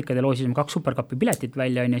suured karikad ja loosisime 2 superkapi piletit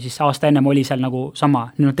välja, siis aasta ennem oli seal nagu sama,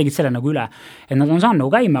 nad tegid selle nagu üle, et nad on saanud nagu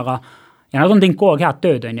käima, aga ja nad on teinud kogu aeg head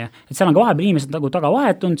tööd, et seal on ka vahepeal inimesed nagu taga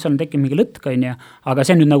vahetunud, seal on tekkinud mingi lõtk, aga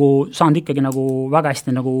see on nüüd nagu saanud ikkagi nagu väga hästi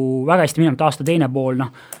minema aasta teine pool,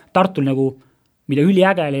 Tartul nagu mida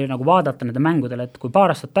üliäge oli nagu vaadata nende mängudele, et kui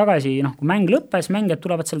paar aastat tagasi, kui mäng lõppes, mängijad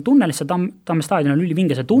tulevad selle tunnelisse, Tamme staadion on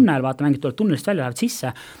ülivinge see tunnel, vaata mängid tulevad tunnelist välja, lähevad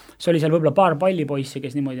sisse, see oli seal võib-olla paar pallipoissi,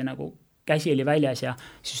 kes niimoodi nagu käsi oli väljas ja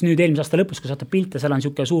siis nüüd eelmise aasta lõpus, kui saate pilte, seal on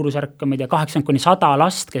siuke suurusjärk, ma ei tea, 80-100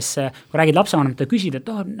 last, kes, kui räägid lapsevanemate küsid,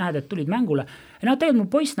 et näed, et tulid mängule. Ja tegelikult mu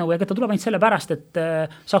poiss nagu, ega ta tuleb ainult selle pärast, et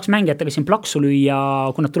saaks mängijatega siin plaksu lüüa,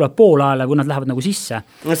 kui nad tulevad poolajale, kui nad lähevad nagu sisse.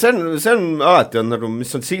 See on alati on nagu,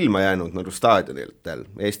 mis on silma jäänud nagu staadionitel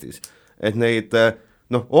Eestis, et neid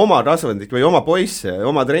oma tasandit või oma poisse,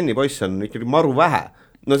 oma trennipoisse on ikkagi maru vähe.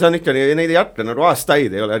 No see on ikka, neid ei jätka nagu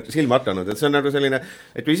aastaid ei ole silma hakanud, et see on nagu selline,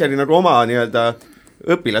 et kui isegi nagu oma nii-öelda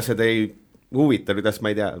õpilased ei huvita, kuidas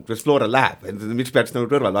ma ei tea, kuidas Floral läheb, et miks peaks nagu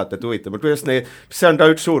kõrvalvaatajat huvitama, kuidas see on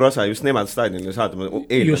ka üks suur osa just nemad staadionile saada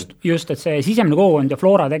just, et see sisemine kogukond ja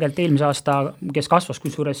Flora tegelikult eelmise aasta, kes kasvas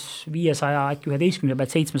kusjuures 500, äkki 11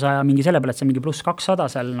 pealt 700, mingi selle peale, et see mingi pluss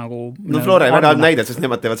 200 seal nagu no Flora ei väga näidanud, sest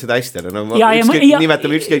nemad teevad seda hästi,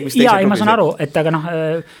 nimetame ükskõik mis teise ma saan aru, et aga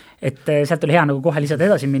et sealt oli hea nagu kohe lihtsalt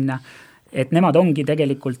edasi minna, et nemad ongi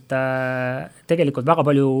tegelikult väga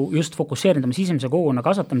palju just fokusseerinud oma sisemise kogukonna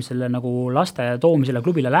kasvatamisele nagu laste toomisele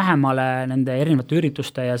klubile lähemale, nende erinevate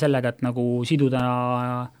ürituste ja sellega, et nagu siduda,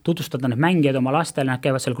 tutvustada need mängijad oma lastele, nad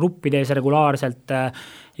käivad seal gruppides regulaarselt,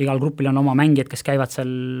 igal grupil on oma mängijad, kes käivad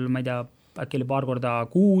seal, ma ei tea, äkki oli paar korda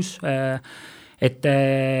kuus, et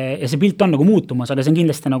ja see pilt on nagu muutumas, aga see on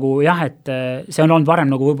kindlasti nagu jah, et see on olnud varem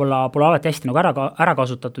nagu võib-olla pole alati hästi nagu ära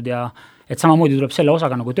kasutatud ja et samamoodi tuleb selle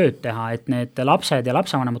osaga nagu tööd teha, et need lapsed ja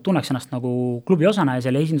lapsevanemad tunneks ennast nagu klubi osana ja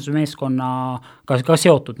selle esindusmeeskonna ka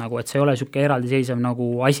seotud nagu, et see ei ole siuke eraldiseisev nagu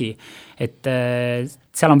asi, et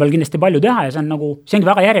seal on veel kindlasti palju teha ja see on nagu, see ongi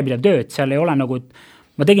väga järjepidev töö, et seal ei ole nagu,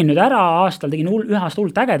 ma tegin nüüd ära aastal, tegin ühe aasta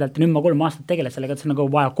hullult ägedalt ja nüüd ma 3 aastat tegeled sellega, et see on nagu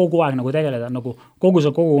vaja kogu aeg nagu tegeleda, nagu kogu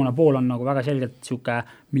see kogukonna pool on nagu väga selgelt siuke,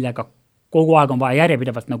 millega kogu aeg on vaja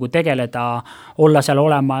järjepidevalt nagu tegeleda, olla seal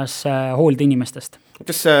olemas, hoolda inimestest.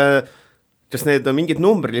 Kas need on mingid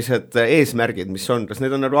numbrilised eesmärgid, mis on, kas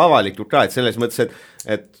need on nagu avalikud ka, et selles mõttes,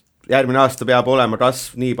 et järgmine aasta peab olema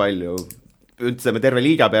kasv nii palju, ütleme terve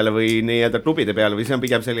liiga peale või nii-öelda klubide peale või see on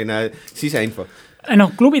pigem selline siseinfo?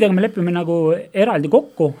 Klubidega me lepime nagu eraldi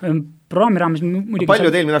kokku, programmi raames muidugi...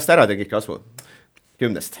 Palju eelmine aasta ära tegid kasvu?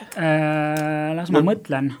 10? Las ma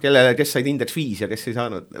mõtlen. Kes said indeks 5 ja kes ei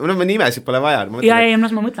saanud? Ma nimesid pole vaja.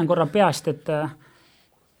 Las ma mõtlen korra peast, et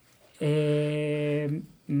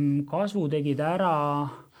kasvu tegid ära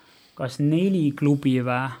kas 4 klubi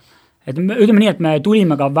või? Et ütleme nii, et me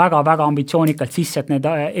tulime ka väga-väga ambitsioonikalt sisse, et need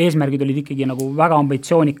eesmärgid olid ikkagi nagu väga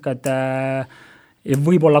ambitsioonikad ja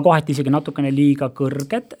võib-olla kohati isegi natukene liiga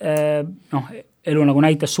kõrged. Elu nagu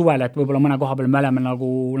näitas suvele, et võib-olla mõne koha peal me oleme nagu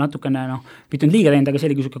natukene püüdnud liiga teinud, aga see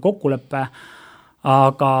oli niisugune kokkulepe.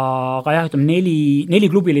 Aga jah, ütleme 4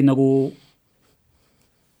 klubi olid nagu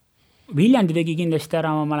Viljandi tegi kindlasti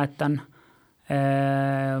ära, ma mäletan.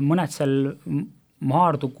 Mõned seal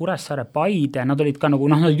Maardu, Kuressaare, Paide, nad olid ka nagu,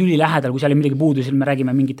 nad olid üli lähedal, kui seal midagi puudusil, me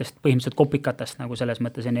räägime mingitest põhimõtteliselt kopikatest nagu selles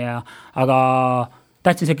mõttes, aga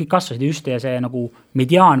tähtsin see kõik kasvasid just ja see nagu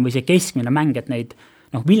mediaan või see keskmine mäng, et neid,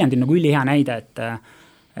 Viljandi on nagu ülihea näide,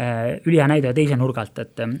 ülihea näide teise nurgalt,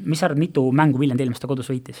 et mis sa arvad, mitu mängu Viljandi eelmiste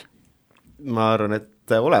kodus võitis? Ma arvan,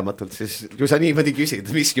 et olematult siis, kui sa niimoodi küsid,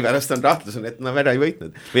 miski pärast on rahtlusun, et ma väga ei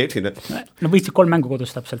võitnud või eksinud. Võitsid 3 mängu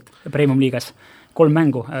kodus täpselt, Premium liigas, 3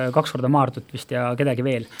 mängu, 2 korda Maardut vist ja kedagi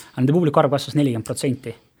veel, aga nende publiku arv kasvas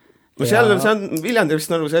 40%. No seal see on Viljandi vist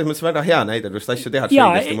nagu selles mõttes väga hea näide, just asju tehakse.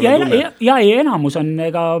 Ja enamus on,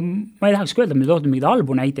 ega ma ei tahaks öelda, mida toodud mingid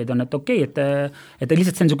halbu näiteid on, et okei, et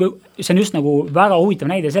lihtsalt see on just nagu väga huvitav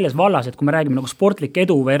näide selles vallas, et kui me räägime nagu sportlik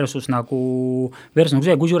edu versus nagu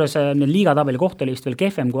see, kusjuures liigatabeli koht oli vist veel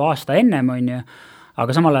kehvem kui aasta ennem, on ju,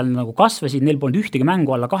 aga samal ajal nagu kasvasid, neil polnud ühtegi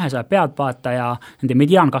mängu alla 200 pealtvaata ja nende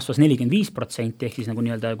mediaan kasvas 45%, ehk siis nagu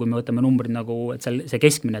nii-öelda, kui me võtame numbrid nagu, et see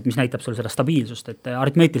keskmine, et mis näitab sul seda stabiilsust, et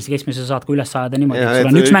aritmeetilise keskmise saad ka üles saada niimoodi, et sul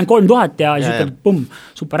on üks mäng 3000 ja siis ütleb, pumm,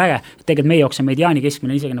 super äge. Tegelikult meie jaoks see mediaani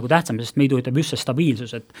keskmine isegi nagu tähtsam, sest meid huvitab just see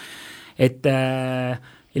stabiilsus, et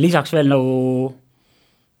ja lisaks veel nagu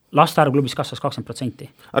laste arv klubis kasvas 20%.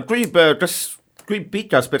 Aga kui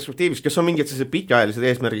pikas perspektiivis, kes on mingid sellised pikaajalised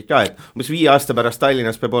eesmärgid ka, et umbes 5 aasta pärast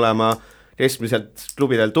Tallinnas peab olema keskmiselt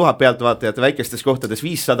klubidel 1000 pealtvaatajat, väikestes kohtades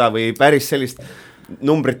 500 või päris sellist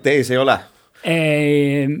numbrit ees ei ole?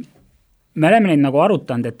 Me oleme neid nagu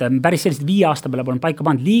arutanud, et päris sellised 5 aasta peale polnud paika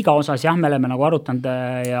pannud liiga osas, jah, me oleme nagu arutanud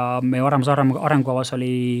ja meie arengukavas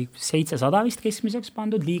oli 700 vist keskmiseks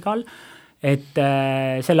pandud liigal, et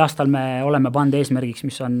sel aastal me oleme pannud eesmärgiks,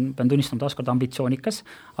 mis on, pean tunnistama taaskord ambitsioonikas,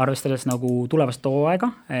 arvestades nagu tulevast hooaega,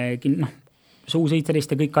 suu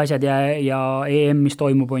 17 ja kõik asjad ja EM, mis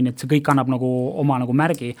toimub, on, et see kõik annab nagu oma nagu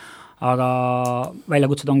märgi, aga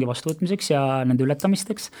väljakutsed ongi vastuvõtmiseks ja nende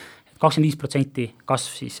ületamisteks, 25%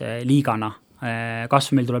 kasv siis liigana,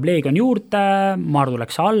 kasv meil tuleb Leegion juurde, Maardu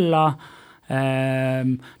läks alla,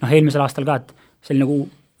 eelmisel aastal ka, et see oli nagu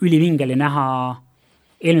ülivingeli näha,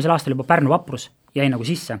 eelmisel aastal juba Pärnu Vaprus jäi nagu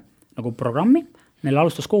sisse nagu programmi, neil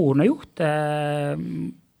alustas kogukonna juht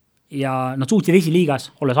ja nad suutsid esiliigas,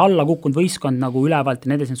 olles alla kukkunud võistkond nagu ülevalt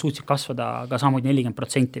ja need suutsid kasvada ka samamoodi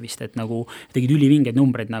 40% vist, et nagu tegid ülivingeid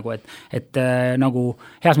numbreid nagu, et nagu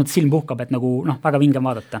heas mõttes silm puhkab, et nagu väga vinge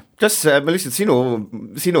vaadata. Kas ma lihtsalt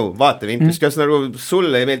sinu vaatevinklist, kas nagu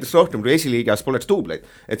sulle ei meeldis rohkem, kui esiliigas poleks duubleid,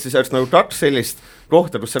 et siis oleks nagu 2 sellist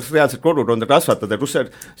kohta, kus saaks reaalselt koduronda kasvatada, kus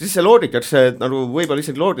siis see loodikaks nagu võib-olla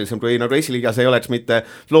isegi loodilisem, kui nagu esiliigas ei oleks mitte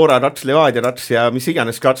Flora rats, Levadia rats ja mis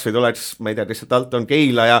iganes rats, vaid oleks, ma ei tea, lihtsalt alt on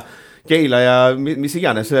Keila ja mis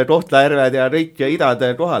iganes Kohtla-Järved ja Rõik ja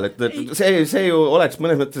Idade kohal, et see ju oleks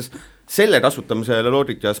mõnes mõttes selle kasutamisele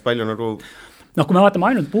loodikas palju nagu kui me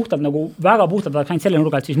vaatame ainult puhtalt nagu väga puhtalt ainult selle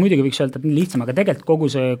nurga, et siis muidugi võiks öelda, et lihtsam, aga tegelikult kogu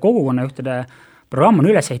see kogukonnajuhtide programm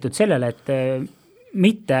on üles ehitatud sellele, et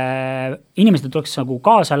mitte inimesed tuleks nagu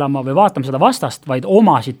kaasa elama või vaatama seda vastast, vaid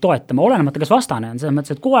omasid toetama, olenemata kas vastane on, selles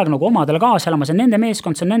mõttes, et kogu aeg nagu omadele kaasa elama, see on nende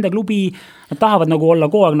meeskond, see on nende klubi, nad tahavad nagu olla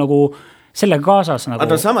kogu aeg nagu sellega kaasas nagu.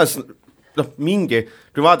 Aga samas, mingi,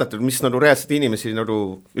 kui vaadata, mis nagu reaalselt inimesi nagu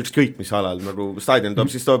ükskõik mis alal nagu staadion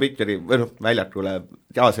toob, siis toob ikkagi, või väljakule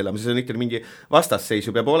kaasa elama, siis on ikkagi mingi vastasseis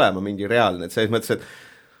ju peab olema mingi reaalne, et selles mõttes, et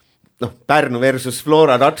Pärnu versus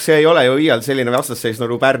Flora rats, see ei ole ju iial selline vastasseis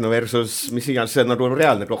nagu Pärnu versus mis iganes, see on nagu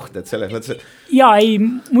reaalne koht, et selles mõttes, et jaa, ei,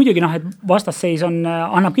 muidugi et vastasseis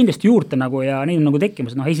annab kindlasti juurde nagu ja neid on nagu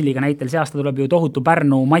tekkimas, esiliiga näitel see aasta tuleb ju tohutu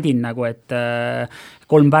Pärnu madin nagu, et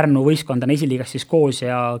 3 Pärnu võistkond on esiliigas siis koos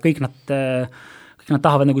ja kõik nad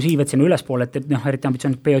tahavad nagu siivad sinna ülespoole, et eriti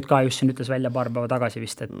ambitsioonilt PJK just siin ütles välja paar päeva tagasi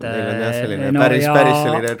vist, et neil on jah selline päris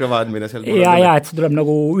selline kõva andmine seal. Ja, et see tuleb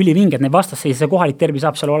nagu ülivinge, et need vastasseis, see kohalik terbi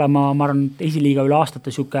saab seal olema, ma arvan, esiliiga üle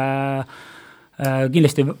aastate siuke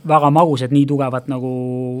kindlasti väga magused, nii tugevad nagu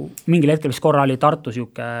mingil hetkel vist korra oli Tartus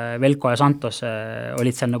Velko ja Santos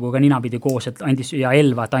olid seal nagu ka ninapidi koos, et andis ja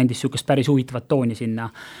Elva, et andis siukest päris huvitavat tooni sinna,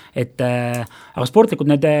 et aga sportlikud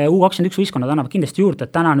need U21 võistkonnad annavad kindlasti juurde,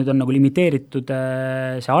 et täna nüüd on nagu limiteeritud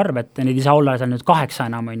see arv, et neid ei saa olla seal nüüd 8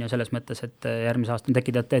 enam on ju selles mõttes, et järgmise aasta on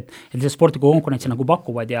tekkida, et see sportliku konkurentsi nagu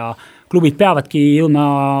pakuvad ja klubid peavadki jõudma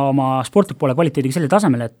oma sportlik poole kvaliteediga selle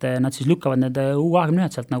tasemele, et nad siis lükkavad need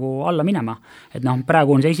U21 sealt nagu alla minema. Et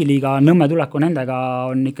praegu on see esiliiga Nõmme tuleku nendega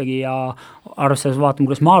on ikkagi ja arvestades vaatama,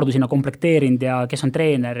 kuidas Maardu sinna komplekteerinud ja kes on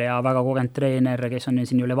treener ja väga kogenud treener, kes on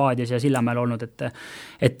siin ju Levadias ja Sillamäel olnud,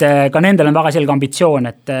 et ka nendel on väga selge ambitsioon,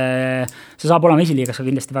 et see saab olema esiliigas ka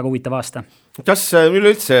kindlasti väga huvitav aasta. Kas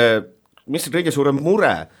üleüldse, mis see kõige suurem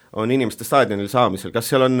mure on inimeste staadionil saamisel,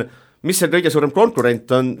 kas seal on, mis see kõige suurem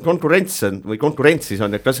konkurents on või konkurentsis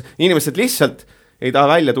on, et kas inimesed lihtsalt ei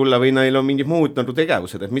taha välja tulla või neil on mingid muud nagu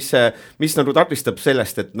tegevused, et mis nagu takistab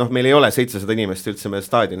sellest, et meil ei ole 700 inimest üldse meie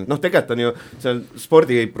staadionil, tegelikult on ju seal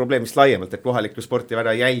spordiprobleemist laiemalt, et kohalikku sporti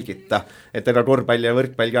väga jälgita, et ega korvpall ja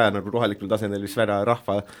võrkpall ka nagu kohalikul tasemel vist väga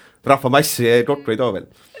rahvamassi kokku ei too veel.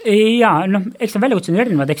 Jaa, eks need väljakutsed on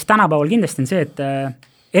erinevad, eks tänapäeval kindlasti on see, et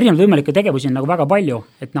erinevad võimalikke tegevusi on nagu väga palju,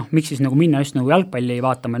 et miks siis nagu minna just nagu jalgpalli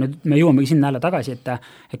vaatama, nüüd me jõuamegi sinna jälle tagasi,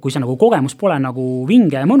 et kui see nagu kogemus pole nagu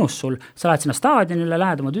vinge ja mõnus sul, sa lähed sinna staadionile,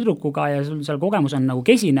 lähed oma tüdrukuga ja sul seal kogemus on nagu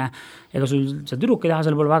kesine, ega sul see tüdruk ei taha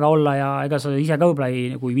seal poole väga olla ja ega sa ise ka võib-olla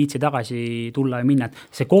ei viitsi tagasi tulla ja minna,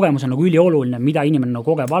 et see kogemus on nagu ülioluline, mida inimene nagu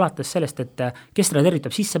kogeb alates sellest, et kes teda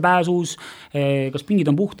tervitab sissepääsus, kas pingid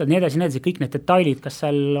on puhtad, nii edasi, kõik need detailid, kas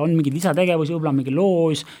seal on mingid lisategevusi, võib-olla mingi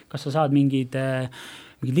loos, kas sa saad mingid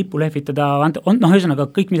lipu lehvitada, ühesõnaga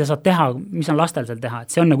kõik, mida saad teha, mis on lastel seal teha,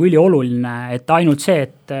 et see on nagu ülioluline, et ainult see,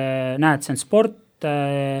 et näed, see on sport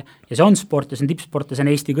ja see on sport ja see on tippsport ja see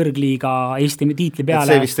on Eesti kõrgliiga, Eesti tiitli peale.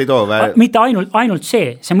 Et see vist ei too või? Mitte ainult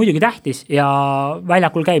see on muidugi tähtis ja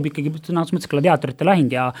väljakul käib ikkagi mõttes gladiaatorite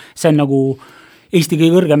lahing ja see on nagu Eesti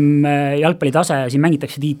kõige kõrgem jalgpallitase, siin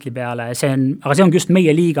mängitakse tiitli peale, aga see on just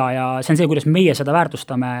meie liiga ja see on see, kuidas meie seda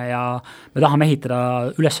väärtustame ja me tahame ehitada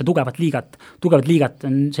üles tugevat liigat,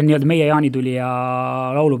 see on nii-öelda meie jaanituli ja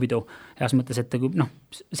laulupidu. Heas mõttes, et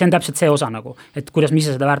see on täpselt see osa nagu, et kuidas me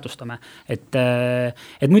ise seda väärtustame. Et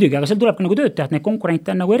muidugi, aga seal tuleb ka nagu tööd teha, et need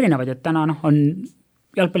konkurente on nagu erinevad, et täna on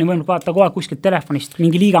jalgpalli võimalik vaadata kogu aeg kuskilt telefonist,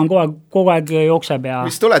 mingi liiga on kogu aeg jookseb ja...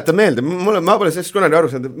 Mis tuletab meelde, ma pole sellest kunagi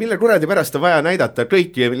aru saanud, mille kuradi pärast on vaja näidata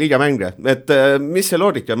kõiki liiga mänge, et mis see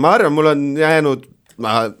loodika on, ma arvan, mul on jäänud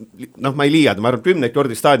ma ei liiada, ma arvan 10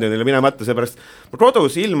 kordi staadionile minemata, seepärast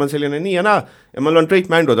kodus ilm on selline nii ja naa ja mul on kõik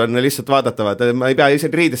mängud on lihtsalt vaadatavad, ma ei pea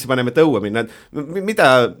isegi riidesse panema, et õue minna, mida,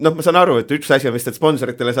 ma saan aru, et üks asi on vist, et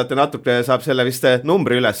sponsoritele saate natuke, saab selle vist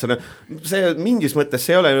numbri üles, see mingis mõttes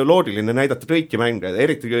see ei ole ju loodiline näidata kõiki mänge,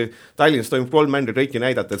 eriti kui Tallinnas toimub 3 mänge kõiki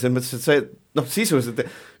näidata, et selles mõttes, et see sisuliselt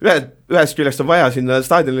ühest küljest on vaja sinna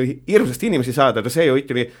staadionile hirmsasti inimesi saada, aga see ju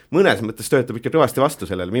ikkagi mõnes mõttes töötab ikka kõvasti vastu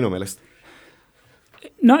sellele minu meelest.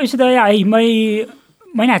 No seda ma ei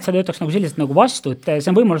näe, et seda töötaks nagu selliselt nagu vastu, et see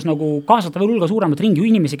on võimalus nagu kaasata veel hulga suuremat ringi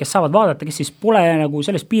inimesi, kes saavad vaadata, kes siis pole nagu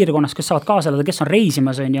selles piirkonnas, kes saavad kaasalada, kes on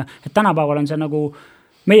reisimas, et tänapäeval on see nagu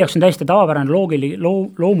meie jaoks on täiesti tavapärane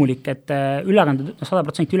loomulik, et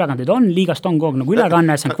 100% ülekandeid on, liigast on kogu nagu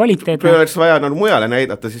ülekanne, see on kvaliteetne. Kui oleks vaja nagu mujale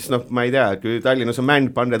näidata, siis ma ei tea, kui Tallinnas on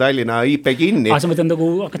mäng, panne Tallinna IP kinni. Sa mõtled nagu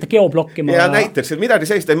hakata geoblokkima. Ja näiteks, et midagi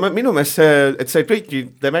sellist, minu meelest, et see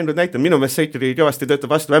kõikide mängud näitab, minu meelest see ikkagi kõvasti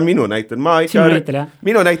töötab vastu, minu näitel.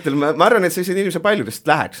 Minu näitel, ma arvan, et sellised inimesed paljudest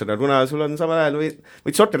läheks, kuna sul on samal ajal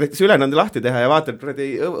võid sorterites ülekande lahti teha ja vaatad,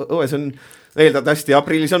 õues on eeldatavasti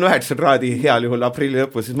aprillis on 9 kraadi heal juhul aprilli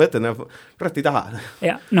lõpus, siis mõtlen, praegu ei taha.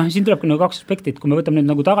 Ja siin tulebki nagu 2 aspekti, kui me võtame nüüd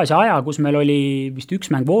nagu tagasi aja, kus meil oli vist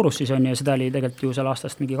üks mäng voorus, siis on ja seda oli tegelikult ju seal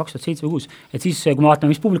aastast mingi 2007-2006, et siis kui me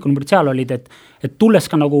vaatame, mis publikunumbrid seal olid, et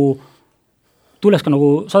tulles ka nagu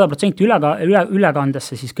 100%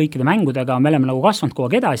 ülekandesse siis kõikide mängudega, me oleme nagu kasvanud kogu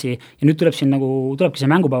aeg edasi ja nüüd tulebki see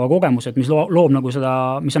mängupäeva kogemus, et mis loob nagu seda,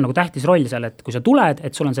 mis on nagu tähtis roll seal, et kui sa tuled,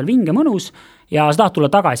 et sul on seal vinge mõnus ja sa tahad tulla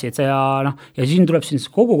tagasi, et see ja siin tuleb siin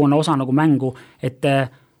kogukonna osa nagu mängu, et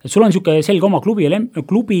sul on niisugune selge oma klubi,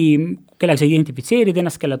 kellega sa identifitseerid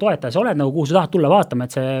ennast, kelle toetaja sa oled, nagu kuhu sa tahad tulla vaatama,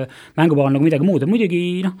 et see mängupäev on nagu midagi muud. Ja muidugi,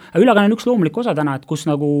 ülekanne on üks loomulik osa täna, et kus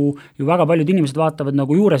nagu ju väga paljud inimesed vaatavad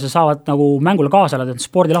nagu juures ja saavad nagu mängule kaasa elada, et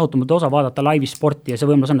spordi lahutamata osa vaadata laivis sporti ja see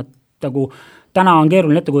võimalus on, et nagu täna on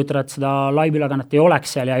keeruline ette kujutada, et seda live-ülekannet ei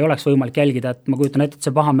oleks seal ja ei oleks võimalik jälgida, et ma kujutan ette, et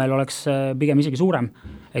see pahameel oleks pigem isegi suurem,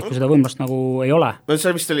 et kui seda võimalust nagu ei ole. No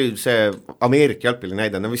see vist oli see Ameerika jalgpalli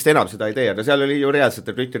näide, no vist enam seda ei tee, aga seal oli ju reaalselt,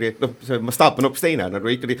 et ikkagi, see mastaap on hoopis teine,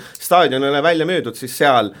 nagu ikkagi staadionile välja möödud, siis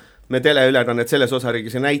seal me teleülekannet selles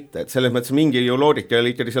osariigis ei näita, et selles mõttes mingi ju loodika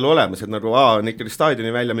oli ikkagi seal olemas, et nagu A on ikkagi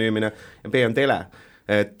staadioni väljamüümine ja B on tele.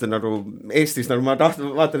 Et nagu Eestis nagu ma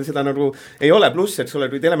vaatan seda nagu ei ole pluss, et sulle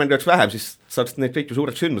kui telemängu oleks vähem, siis saad neid kõiki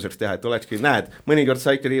suureks sündmuseks teha, et olekski, näed, mõnikord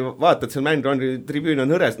sa ikkagi vaatad, seal mäng on, tribüün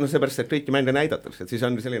on hõres, seepärast, et kõiki mänge näidatakse, et siis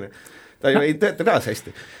on selline, ta ei tööta taas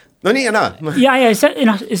hästi. No nii ja naa. Ja ma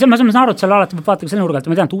saan aru, et seal alati võib vaadata selle nurga, et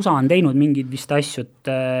ma tean, et USA on teinud mingid vist asju,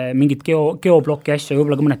 mingid geoblokki asju,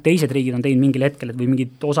 võib-olla ka mõned teised riigid on teinud mingil hetkel, või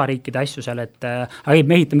mingid osariikide asju seal, et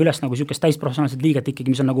me ehitame üles nagu niisugust täisprofessionaalset liiget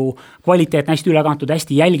ikkagi, mis on nagu kvaliteetne, hästi ülekantud,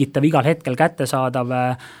 hästi jälgitav, igal hetkel kättesaadav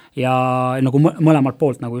ja nagu mõlemalt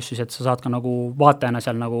poolt nagu just siis, et sa saad ka nagu vaatajana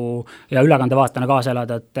seal nagu ja ülekande vaatajana kaasa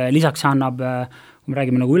elada, et lisaks see annab kui me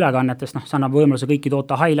räägime nagu ülekannetest, see annab võimaluse kõiki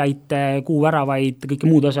toota highlight'e, kuuväravaid, kõiki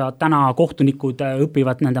muud asjad, täna kohtunikud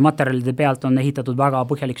õpivad nende materjalide pealt, on ehitatud väga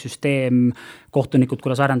põhjalik süsteem, kohtunikud,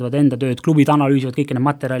 kuidas arendavad enda tööd, klubid analüüsivad kõiki need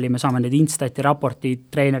materjali, me saame need instati raportid,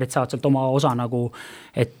 treenerid saavad sealt oma osa nagu,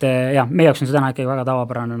 et meie jaoks on see täna ikkagi väga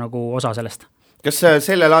tavapärane nagu osa sellest. Kas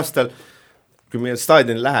sellel aastal kui ma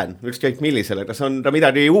staadioni lähen, ükskõik millisele, kas on ka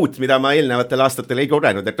midagi uut, mida ma eelnevatel aastatel ei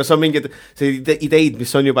kogenud, et kas on mingid ideid,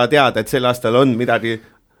 mis on juba teada, et sel aastal on midagi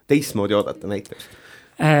teistmoodi oodata näiteks?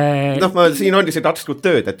 Siin ongi see 2 kuud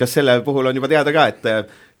tööd, et kas selle puhul on juba teada ka, et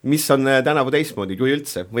mis on tänavu teistmoodi kui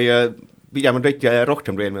üldse või pigem on kõik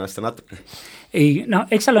rohkem kui eelmine aasta natuke? Ei,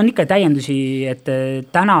 eks seal on ikka täiendusi, et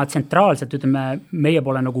täna tsentraalselt, ütleme, meie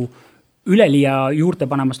pole nagu üleliia juurde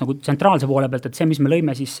panemas nagu tsentraalse poole pealt, et see, mis me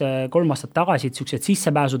lõime siis 3 aastat tagasi, et sellised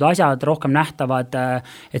sissepääsud, asjad rohkem nähtavad,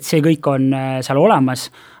 et see kõik on seal olemas,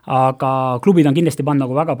 aga klubid on kindlasti pannud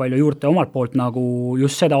nagu väga palju juurde omalt poolt nagu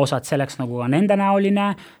just seda osa, et see oleks nagu nende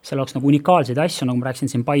näoline, see oleks nagu unikaalseid asju, nagu ma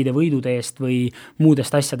rääksin siin Paide võidude eest või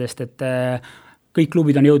muudest asjadest, et kõik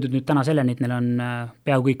klubid on jõudnud nüüd täna selleni, et neil on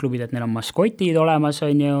peaaegu kõik klubid, et neil on maskotid olemas,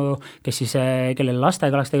 on ju, kes siis, kellele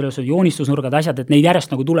lastega oleks tegelused, joonistusnurgad, asjad, et neid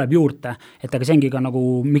järjest nagu tuleb juurde, et aga see ongi ka nagu,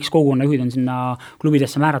 miks kogukonnajuhid on sinna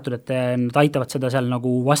klubidesse määratud, et nad aitavad seda seal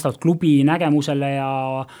nagu vastavalt klubi nägemusele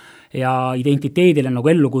ja identiteedile nagu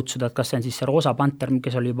ellu kutsuda, et kas see on siis see Roosa Panter,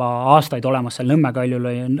 kes oli juba aastaid olemas seal Nõmme Kaljul,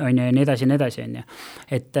 on ju, ja nii edasi, on ju.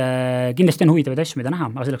 Et kindlasti on huvitavaid asju, mida näha,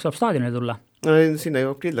 aga selleks saab staadionile tulla. No sinna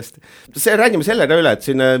jõuab kindlasti. Räägime selle üle, et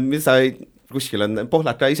siin, mida kuskil on,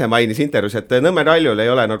 Pohlak ise mainis intervjuus, et Nõmme Kaljul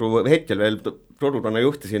ei ole nagu hetkel veel Rodukonna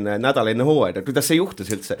juhti siin nädal enne hooaega, et kuidas see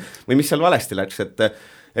juhtus üldse või mis seal valesti läks,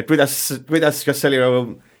 et kuidas, kas see oli nagu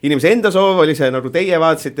inimese enda soov, oli see nagu teie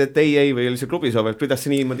vaatasite, et ei, või oli see klubi soov, et kuidas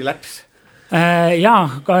see niimoodi läks? Jaa,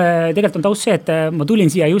 tegelikult on taust see, et ma tulin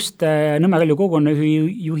siia just Nõmme Kalju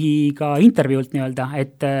kogukonnajuhiga intervjuult nii-öelda,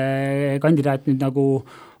 et kandidaat nüüd nagu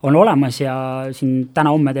on olemas ja siin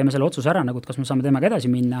täna-homme teeme selle otsuse ära, nagu, et kas me saame temaga edasi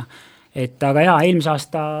minna. Et aga jaa, eelmise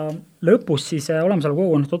aasta lõpus siis olemasolu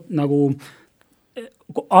kogukonnast nagu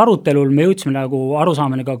arutelul me jõudsime nagu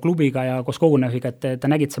arusaamine ka klubiga ja koos kogukonnajuhiga, et ta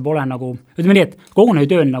nägi, et see pole nagu, ütleme nii, et kogukonnajuhi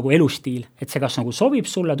töö on nagu elustiil, et see kas nagu sobib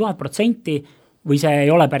sulle 1000% või see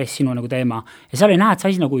ei ole päris sinu nagu teema. Ja seal ei näha, et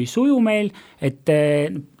see asi nagu ei suju meil, et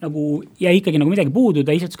nagu jäi ikkagi nagu midagi puudu,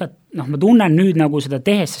 ta ise ütles ka, et ma tunnen nüüd nagu seda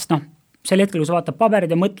tehes, sest sel hetkel, kui sa vaatad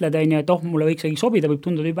paberid ja mõtled, et mulle võiks sobida, võib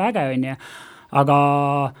tunduda juba äge, on ju. Aga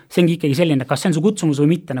see ongi ikkagi selline, kas see on su kutsumus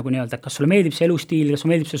või mitte nagu nii-öelda, kas sulle meeldib see elustiil, kas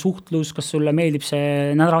sulle meeldib see suhtlus, kas sulle meeldib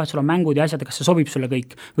see nädalavahetusel on mängud ja asjad, kas see sobib sulle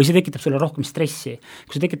kõik või see tekitab sulle rohkem stressi.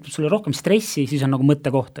 Kui see tekitab sulle rohkem stressi, siis on nagu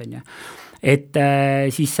mõttekoht, on ju. Et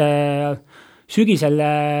siis sügisel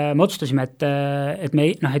me otsustasime, et me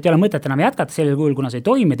et ei ole mõtet enam jätkata sellel kujul, kuna see ei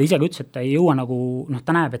toimi, ta ise ka ütles, et ta ei jõua nagu,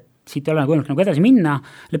 ta näeb, et siit ei ole nagu edasi minna,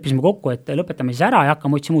 leppisime kokku, et lõpetame siis ära ja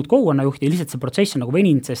hakkame otsima uut kogukonnajuhti ja lihtsalt see protsess on nagu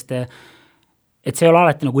veninud, sest et see ei ole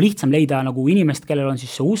alati nagu lihtsam leida nagu inimest, kellel on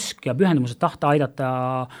siis see usk ja pühendumused tahta aidata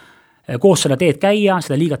koos seda teed käia,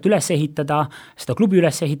 seda liigat üles ehitada, seda klubi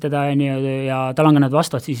üles ehitada ja tal on ka need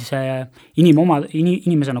vastavad siis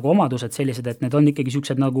inimese nagu omadused sellised, et need on ikkagi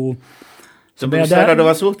siuksed nagu sa pead väga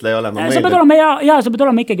kõva suhtleja olema. Sa pead olema sa pead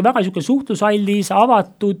olema ikkagi väga siuke suhtlusaldis,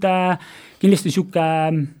 avatud, kindlasti siuke,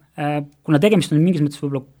 kuna tegemist on mingis mõttes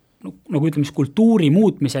võib-olla nagu ütleme kultuuri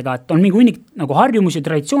muutmisega, et on mingi hunnik nagu harjumusi ja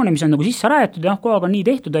traditsioone, mis on nagu sisse rajatud ja kogu aeg on nii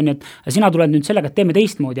tehtud, on ju, et sina tuled nüüd sellega, et teeme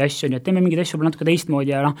teistmoodi asju, on ju, et teeme mingeid asju natuke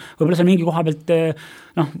teistmoodi ja võib-olla seal mingi koha pealt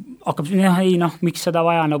hakkab, miks seda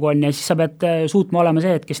vaja nagu on ja siis sa pead suutma olema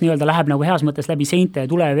see, et kes nii-öelda läheb nagu heas mõttes läbi seinte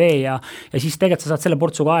ja tulevee ja siis tegelikult sa saad selle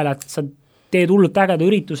portsu kaela, et sa teed hullult ägeda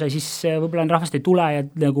ürituse, siis võib-olla rahvast ei tule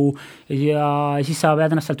ja siis sa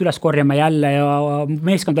pead ennast sealt üles korjama jälle ja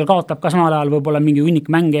meeskondel kaotab ka samal ajal võib-olla mingi hunnik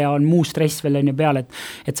mänge ja on muu stress veel on ju peal,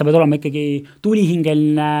 et sa pead olema ikkagi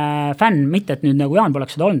tulihingeline fänn, mitte et nüüd nagu Jaan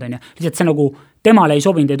poleks seda olnud, on ju. Lihtsalt see nagu temale ei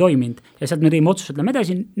sobinud, ei toiminud ja sealt me tõime otsused, lähme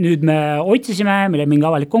edasi, nüüd me otsisime, meil oli mingi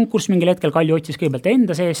avalik konkurss mingil hetkel, Kalju otsis kõigepealt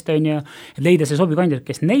enda seest, on ju, et leida see sobiv kandidaat,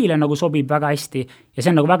 kes neile nagu sobib väga hästi ja see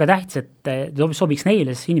on nagu väga tähtis, et sobiks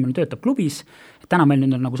neile, sest inimene töötab klubis, et täna meil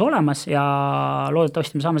nüüd on nagu see olemas ja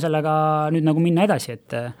loodetavasti me saame sellega nüüd nagu minna edasi,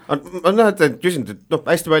 et ma küsin, et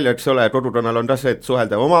hästi palju, eks ole, kodukonnal on see, et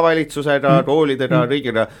suhelda omavalitsusega, koolidega,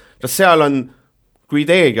 riigiga, kas seal on, kui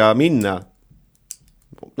ideega minna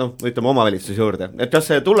ütleme omavalitsuse juurde, et kas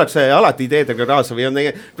tullakse alati ideedega kaasa või on,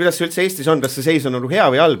 kuidas see üldse Eestis on, kas see seis on nagu hea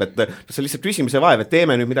või halb, et kas see lihtsalt küsimise vaev, et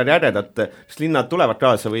teeme nüüd midagi ägedat, kas linnad tulevad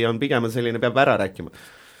kaasa või on pigem selline, peab ära rääkima?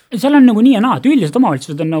 Seal on nagu nii ja naa, et üldiselt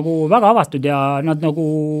omavalitsused on nagu väga avatud ja nad nagu,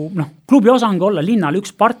 klubi osa on ka olla linnal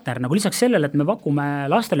üks partner, nagu lisaks sellele, et me pakume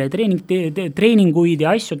lastele treeninguid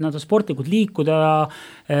ja asju, et nad on sportlikult liikuda,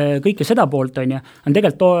 kõike seda poolt on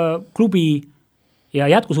tegelikult klubi ja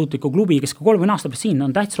jätkusuutliku klubi, kes ka 30 aasta pärast siin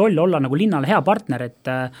on tähtis roll olla nagu linnale hea partner, et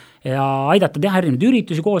ja aidata teha erinevaid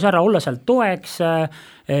üritusi koos ära, olla seal toeks,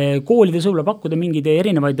 koolides võib-olla pakkuda mingeid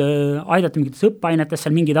erinevaid, aidata mingites õppeainetes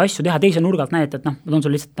seal mingeid asju teha teise nurgalt näidata, et ma toon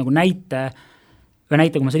sulle lihtsalt nagu näite,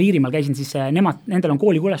 kui ma seal Iirimaal käisin, siis nendel on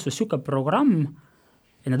koolikülestus siuke programm,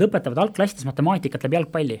 et nad õpetavad algklassides matemaatikat läbi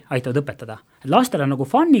jalgpalli, aitavad õpetada. Et lastel on nagu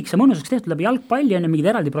funniks ja mõnusaks tehtud läbi jalgpalli, on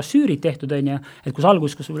mingid eraldi brossüürid tehtud, on ju, et kus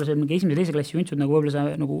algus, kus võib-olla see mingi esimese teise klassi jüntsud nagu võib-olla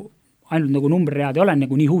see nagu ainult nagu numbriread ei ole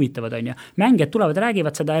nagu nii huvitavad, on ju. Mängijad tulevad,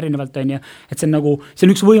 räägivad seda erinevalt, on ju, et see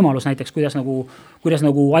on üks võimalus näiteks, kuidas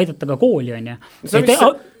nagu aidata ka kooli, on ju.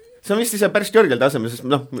 see on vist ise päris kõrgel tasemel, sest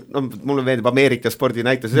mulle meeldib Ameerika spordi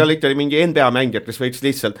näite, seal ikka oli mingi NBA mängijad, kes võiks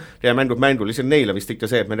lihtsalt teha mängul, isegi neile vist ikka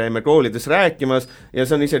see, et me näeme koolides rääkimas ja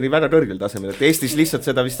see on isegi väga kõrgel tasemel, et Eestis lihtsalt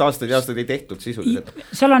seda vist aastaid ja aastaid ei tehtud sisuliselt.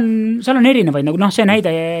 Seal on erinevaid, nagu see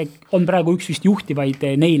näide on praegu üks vist juhtivaid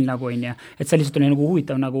neil nagu on ja, et see lihtsalt oli nagu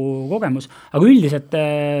huvitav nagu kogemus, aga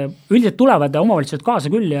üldiselt tulevad omavalitsused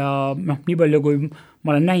kaasa küll ja nii palju kui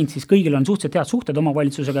ma olen näinud, siis kõigil on suhteliselt head suhted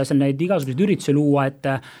omavalitsusega ja seal neid igasuguseid üritusi luua,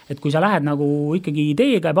 et kui sa lähed nagu ikkagi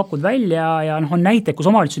ideega ja pakud välja ja on näite, kus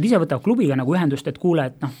omavalitsused ise võtavad klubiga nagu ühendust, et kuule,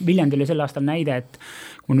 et Viljandi oli sel aastal näide, et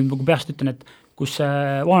kui nüüd nagu peast ütlen, et kus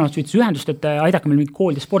omavalitsus võttis ühendust, et aidake meil mingi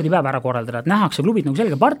koolide spordipäeva ära korraldada, et nähakse klubid nagu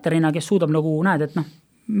selge partnerina, kes suudab nagu näed, et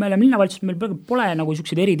me oleme linnavalitsus, meil pole nagu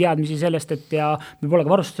selliseid eriteadmisi sellest, et ja meil pole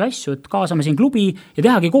ka varustuse asju, et kaasame siin klubi ja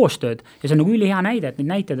tehagi koostööd. Ja see on nagu ülihea näide, et neid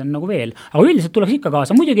näiteid on nagu veel. Aga üldiselt tuleks ikka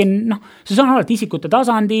kaasa. Muidugi, see on alati isikute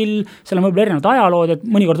tasandil, seal on võib-olla erinevad ajalood, et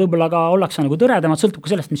mõnikord võib-olla ka ollakse nagu tõredamad, sõltub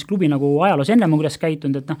ka sellest, mis klubi nagu ajaloos ennem on kuidas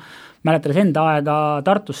käitunud, et mäletades enda aega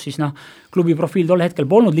Tartus, siis klubi profiil tol hetkel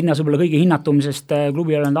polnud linnas võib-olla kõige hinnatum, sest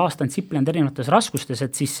klubi on aastanud siplenud erinevates raskustes,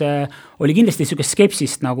 et siis oli kindlasti niisugust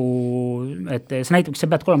skepsist nagu, et see näitab, see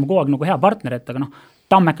pead olema kogu aeg nagu hea partner, et aga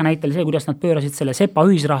Tammeka näitel see, kuidas nad pöörasid selle SEPA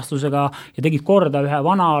ühisrahastusega ja tegid korda ühe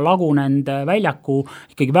vana lagunend väljaku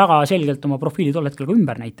ikkagi väga selgelt oma profiili tol hetkel ka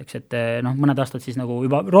ümber näiteks, et mõned aastad siis nagu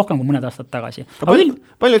juba rohkem kui mõned aastad tagasi.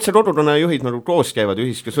 Palju üldse rodukonna juhid nagu koos käivad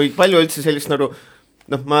ühiskas või palju üldse sellist nagu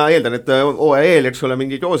ma eeldan, et OEL, eks ole,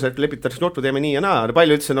 mingi koos, et lepitakse nottu, teeme nii ja naa,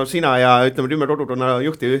 palju üldse sina ja ütleme 10 rodukonna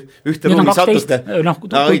juhti ühte ruumi satute.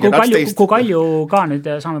 Kui Kalju ka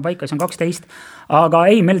nüüd saame paika, see on 12, aga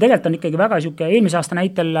ei, meil tegelikult on ikkagi väga siuke, eelmise aasta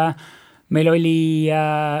näitel meil oli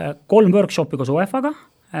 3 workshopi koos UEFA-ga,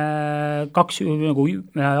 2 nagu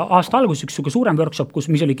aasta algus üks suurem workshop,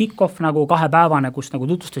 mis oli kick-off nagu 2-päevane, kus nagu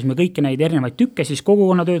tutvustasime kõiki neid erinevaid tükke, siis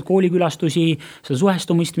kogukonnatööd, koolikülastusi, seda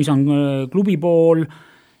suhestumist, mis on klubi pool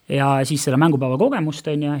ja siis seda mängupäeva kogemust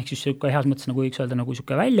on ja ehk siis heas mõttes nagu võiks öelda nagu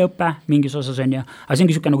siuke väljaõppe mingis osas on ja, aga see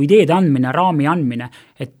ongi siuke nagu ideede andmine, raami andmine,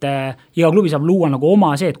 et iga klubi saab luua nagu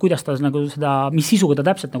oma see, et kuidas ta nagu seda, mis sisuga ta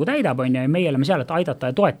täpselt nagu täidab on ja meie oleme seal, et aidata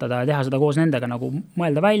ja toetada ja teha seda koos nendega nagu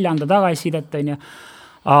mõelda välja, anda tagasisidet on ja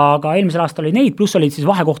aga eelmisel aastal oli neid, pluss olid siis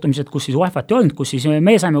vahekohtumised, kus siis UEFA-t ei olnud, kus siis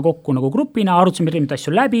me saime kokku nagu grupina, arutasime erinevaid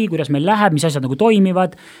asju läbi, kuidas meil läheb, mis asjad nagu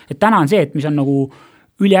toimivad, et täna on see, et mis on nagu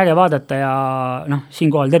üliäge vaadata ja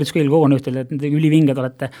siinkohal tervitus kõigil kogunejuhtidel, et ülivinged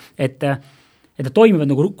olete, et ta toimivad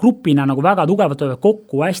nagu grupina nagu väga tugevalt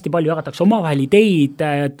kokku, hästi palju jagatakse omavahel ideid,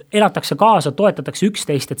 elatakse kaasa, toetatakse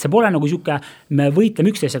üksteist, et see pole nagu siuke, me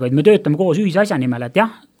võitleme üksteisega, vaid me töötame koos ühise asja nimel, et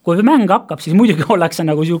jah, kui mäng hakkab, siis muidugi ollakse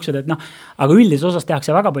nagu siuksed, et aga üldises osas tehakse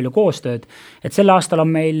väga palju koostööd, et sel aastal on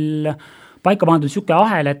meil paika pandud siuke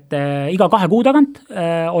ahel, et iga 2 kuu tagant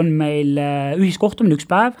on meil ühiskohtumine 1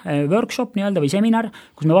 päev, workshop nii-öelda või seminar,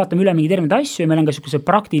 kus me vaatame üle mingeid erinevaid asju ja meil on ka siukese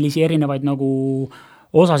praktilisi erinevaid nagu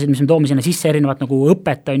osasid, mis me toome sinna sisse erinevat nagu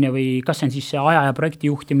õpet on ja või kas see on siis aja ja projekti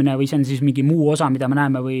juhtimine või see on siis mingi muu osa, mida me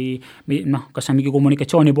näeme või kas see on mingi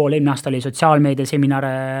kommunikatsiooni pool, eelmine aasta oli sotsiaalmeedia seminare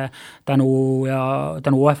tänu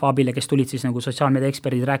UEFA abile, kes tulid siis nagu sotsiaalmeedia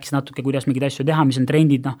eksperdid, rääkis natuke, kuidas mingeid asju teha, mis on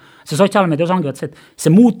trendid, see sotsiaalmeedia osa ongi, et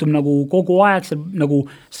see muutub nagu kogu aeg,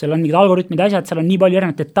 seal on mingid algoritmid asjad, seal on nii palju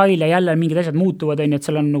erinevaid detaile, jälle mingid asjad muutuvad, on ju,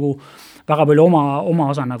 et seal on nagu väga palju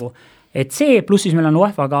oma osa nagu. Et see, pluss siis meil on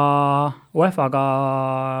UEFA-ga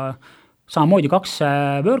samamoodi 2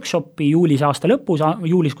 workshopi juulis aasta lõpus,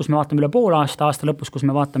 juulis, kus me vaatame üle pool aasta lõpus, kus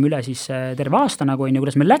me vaatame üle siis terve aasta nagu on ja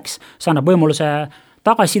kuidas meil läks, see annab võimaluse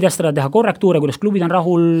tagasisidestada, teha korrektuure, kuidas klubid on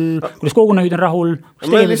rahul, kuidas kogunejuhid on rahul.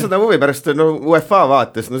 Ma lihtsalt nagu huvi pärast UEFA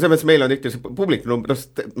vaates, selles mõttes meil on ikka see publik, me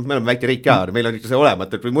oleme väike riik ja meil on ikka see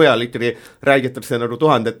olematu, et või mujal ikkagi räägitakse nagu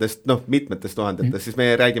tuhandetest, mitmetest tuhandetest, siis me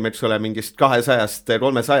räägime, eks ole, mingist 200-st,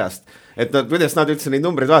 300-st, et kuidas nad üldse neid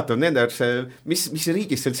numbreid vaatavad, nende jaoks, mis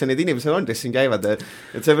riigis üldse need inimesed on, kes siin käivad, et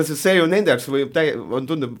see ju nende jaoks võib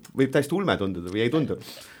täiesti ulme tunduda või ei tundu.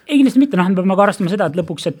 Ei kindlasti mitte, me peame ka arvestama seda, et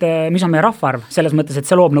lõpuks, et mis on meie rahvaarv, selles mõttes, et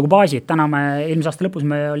see loob nagu baasi, et täna eelmise aasta lõpus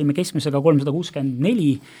me olime keskmisega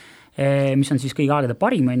 364, mis on siis kõige aegade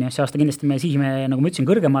parim, on ja see aasta kindlasti me siihime, nagu ma ütlesin,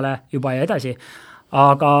 kõrgemale juba ja edasi,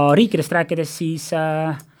 aga riikidest rääkides siis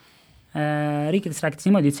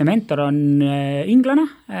niimoodi, et see mentor on inglane,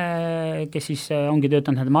 kes siis ongi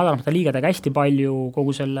töötanud nende madalamate liigadega hästi palju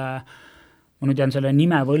kogu selle ma nüüd jään selle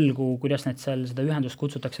nime võlgu, kuidas need seal seda ühendust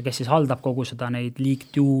kutsutakse, kes siis haldab kogu seda neid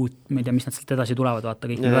League 2, ma ei tea, mis nad sealt edasi tulevad, vaata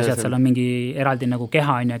kõik need asjad, seal on mingi eraldi nagu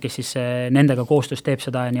keha, on ja kes siis nendega koostöös teeb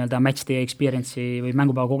seda nii-öelda match day experience'i või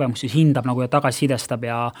mängupäeva kogemust, siis hindab nagu ja tagasisidestab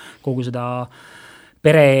ja kogu seda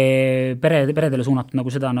peredele suunatud nagu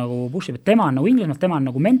seda nagu pushib, et tema on nagu Inglismaalt, tema on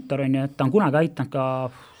nagu mentor, on ju, et ta on kunagi aitanud ka,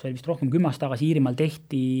 see oli vist rohkem 10 aastat tagasi Iirimaal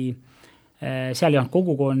tehti, seal ei olnud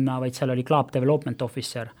kogukonna, vaid seal oli Club Development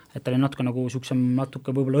Officer, et ta oli natuke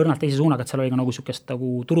võib-olla õrnalt teise suunaga, et seal oli ka nagu sükest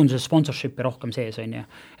nagu turunduse sponsorshipi rohkem sees, on ju.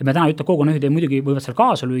 Et me täna ütleb kogukonna ühed muidugi võivad seal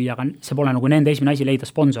kaasa lüüa, aga see pole nagu nende esimene asi leida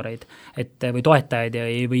sponsoreid, et või toetajaid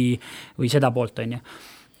või seda poolt, on ju.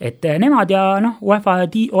 Et nemad ja UEFA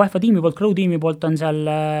tiimi poolt, Grow tiimi poolt on seal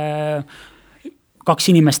 2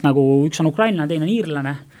 inimest nagu, üks on ukrainlane, teine on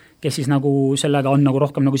iirlane, kes siis nagu sellega on nagu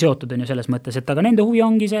rohkem nagu seotud on ju selles mõttes, et aga nende huvi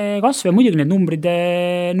ongi see kasv ja muidugi need numbrid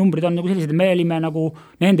on nagu sellised, me olime nagu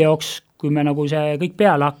nende jaoks, kui me nagu see kõik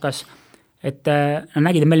peale hakkas, et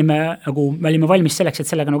nägid, et me olime valmis selleks, et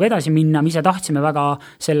sellega nagu edasi minna, me ise tahtsime väga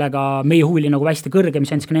sellega, meie huvi oli nagu hästi kõrge,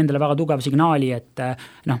 mis andis ka nendele väga tugeva signaali, et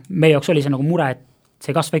meie jaoks oli see nagu mure, et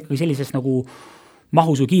see kasv ikkagi sellises nagu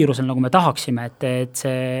mahus või kiirusel, nagu me tahaksime, et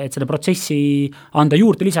seda protsessi anda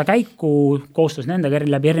juurde lisakäiku, koostöös nendega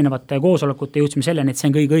läbi erinevate koosolekute jõudsime selleni, et see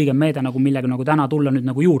on kõige õigem meede, nagu millega nagu täna tulla nüüd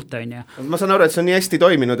nagu juurde, on ju. Ma saan aru, et see on nii hästi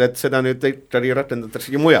toiminud, et seda nüüd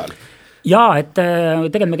rakendatakse mujal. Jaa, et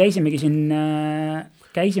tegelikult me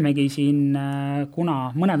käisimegi siin, kuna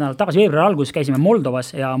mõned nädalad tagasi veebruari alguses käisime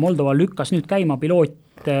Moldovas ja Moldova lükkas nüüd käima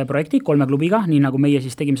pilootprojekti 3 klubiga, nii nagu meie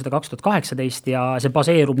siis tegime seda 2018 ja see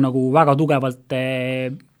baseerub nagu väga tugevalt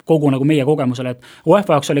kogu nagu meie kogemusele, et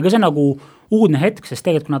UEFA jaoks oli ka see nagu uudne hetk, sest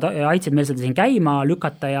tegelikult kui nad aitasid meil seda siin käima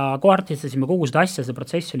lükata ja kaardistasime kogu seda asja, see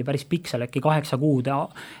protsess oli päris pikk seal, äkki 8 kuud ja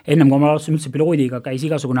ennem kui ma alustasime üldse piloodiga, käis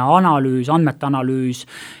igasugune analüüs, andmete analüüs,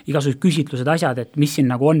 igasugused küsitlused, asjad, et mis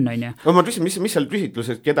siin nagu on ju. Ma küsin, mis seal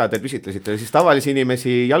küsitlused, keda te küsitlesite, siis tavalisi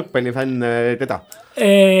inimesi, jalgpallifänne, keda?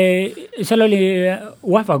 Seal oli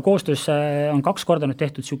UEFA koostöös on 2 korda nüüd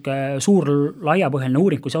tehtud siuke suur laiapõhjaline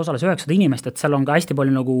uuring, kus osales 900 inimest, et seal on ka hästi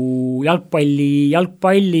palju nagu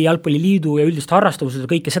jalgpalliliidu ja üldist harrastused ja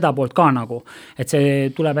kõike seda poolt ka nagu, et see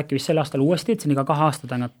tuleb äkki vist sel aastal uuesti, et see on iga 2 aasta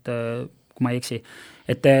tagant, kui ma ei eksi,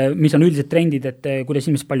 et mis on üldised trendid, et kuidas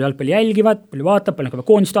inimesed palju jalgpalli jälgivad, palju vaatab, palju nad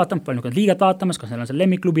koondist vaatama, palju nad liigat vaatamas, kas neil on seal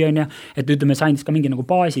lemmikklubi on ja, et ütleme, see andis ka mingi nagu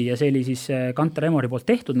baasi ja see oli siis Kantar Emori poolt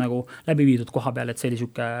tehtud nagu läbi viidud koha peal, et see oli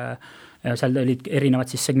siuke, seal olid erinevad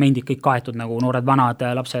siis segmendid kõik kaetud nagu noored, vanad,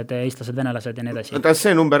 lapsed, eestlased, venelased ja nii edasi. Kas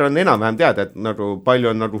see number on enam-vähem teada, et nagu palju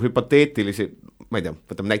on nagu hüpoteetilisi, ma ei tea,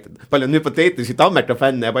 võtame näited, palju on hüpoteetilisi Tammeka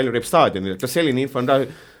fänne ja palju reib staadionil, kas selline info on ka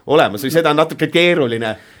olemas või seda on natuke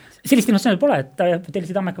keeruline? Sellist ilmast pole, et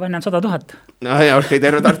tellisid Tammeka fänne on 100 000. No ja okei,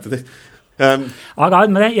 terve Tartudest. Aga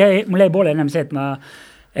mul jäi poole ennem see,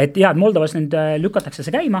 et Moldovas nüüd lükatakse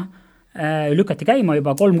see käima, lükati käima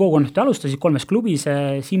juba 3 kogukonnast alustasid 3 klubis,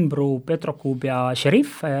 Simbru, Petrokub ja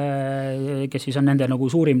Sheriff, kes siis on nende nagu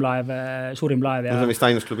suurim laev ja see on vist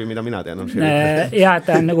ainus klubi, mida mina tean. Ja,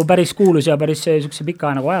 et on nagu päris kuulus ja päris sükse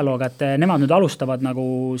pika nagu ajalooga, et nemad nüüd alustavad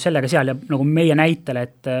nagu sellega seal ja nagu meie näitel,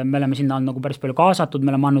 et me oleme sinna nagu päris palju kaasatud,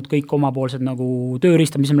 me oleme andnud kõik omapoolsed nagu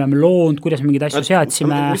tööriistad, mis me oleme loonud, kuidas me mingid asju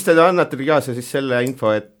seadsime. Mis te annate kaasa siis selle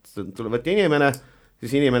info, et tuleb võtta inimene,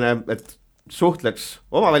 et suhtleks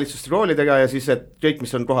omavalitsuste roolidega ja siis, et kõik,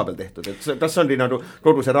 mis on koha peal tehtud, et kas on nagu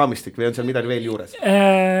kogu see raamistik või on seal midagi veel juures?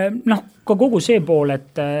 Ka kogu see pool,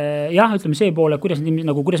 et jah, ütleme see pool,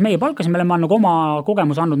 kuidas meie palkasime, me oleme nagu oma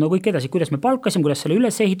kogemus andnud nagu kõik edasi, kuidas me palkasime, kuidas selle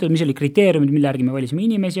üles ehitatud, mis oli kriteeriumid, mille järgi me valisime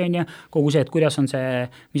inimesi on ja kogu see, et kuidas on see,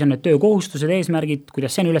 mis on need töökohustused, eesmärgid,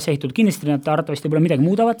 kuidas see on üles ehitatud, kindlasti nad arvatavasti pole midagi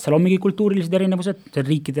muudavad, seal on mingi kultuurilised erinevused,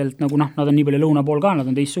 riikidelt nagu nad on nii palju lõuna pool ka, nad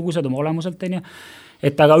on teistsugused oma olemuselt on ja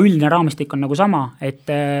et aga üldine raamistik on nagu sama, et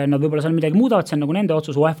nad võib-olla seal midagi muudavad, see on nagu nende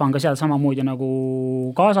otsus, UEFA on ka seal samamoodi nagu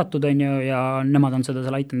kaasatud on ju ja nemad on seda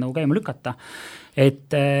seal aitanud nagu käima lükata. Et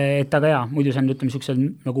aga jaa, muidu see on ütleme siuksed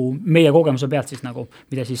nagu meie kogemuse pealt siis nagu,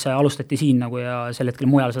 mida siis alustati siin nagu ja sel hetkel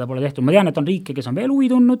mujal seda pole tehtud. Ma tean, et on riike, kes on veel huvi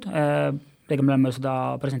tundnud, tegelikult me oleme seda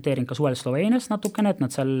presenteerinud ka suvel Sloveenias natukene, et nad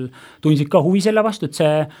seal tundsid ka huvi selle vastu, et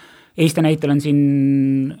see Eesti näitel on siin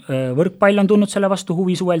võrkpall on tulnud selle vastu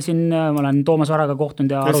huvi suvel siin, ma olen Toomas Varaga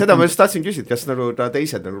kohtunud ja seda ma just tahtsin küsida, kas nagu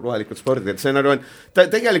teised nagu kohalikud spordid, et see nagu on,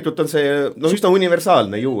 tegelikult on see üsna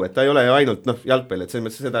universaalne ju, et ta ei ole ju ainult jalgpall, et selles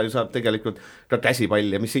mõttes seda ju saab tegelikult ka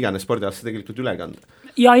käsipall ja mis iganes spordialasse tegelikult üle kanda.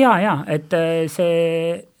 Ja, et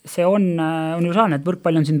see on universaalne, et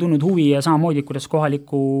võrkpall on siin tulnud huvi ja samamoodi, kuidas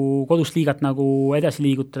kohaliku kodust liigat nagu edasi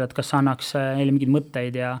liigutada, et kas annaks neile mingeid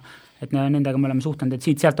mõtteid ja et nendega me oleme suhtanud, et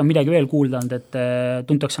sealt on midagi veel kuulda olnud, et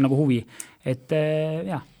tuntakse nagu huvi, et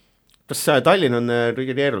jah. Kas Tallinn on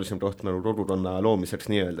kõige keerulisem koht nagu kogukonna loomiseks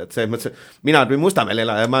nii-öelda, et see mõttes, mina kui Mustamäel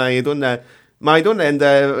elaja, ma ei tunne enda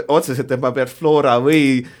otseselt, et ma peaks Flora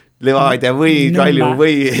või Levadia või Kalju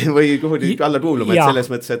või kuhu alla kuuluma, et selles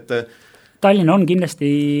mõttes, et Tallinn on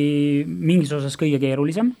kindlasti mingis osas kõige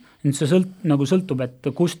keerulisem, nüüd see sõltub,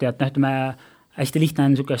 et kust ja ütleme, hästi lihtne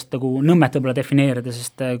on niisugust nagu Nõmmet võib-olla defineerida,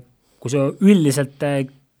 sest kui sa üldiselt,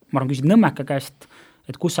 ma arvan, küsid Nõmmeka käest,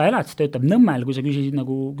 et kus sa elad, siis töötab Nõmmel, kui sa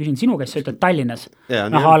küsin sinu käest, sa ütled Tallinnas.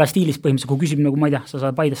 A la stiilis põhimõtteliselt, kui küsib ma ei tea, sa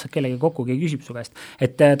saad Paidesse kellegi kokku, keegi küsib su käest.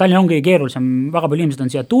 Et Tallinn on kõige keerulisem, väga palju inimesed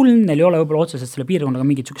on siia tulnud, neil ei ole võib-olla otseselt selle piirkonnaga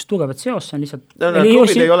mingit sükest tugevat seos, see on lihtsalt...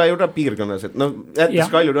 klubid ei ole ju piirkonnas, et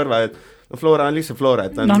jättes Kalju Tõrva, et Flora on lihtsalt Flora,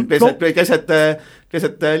 et on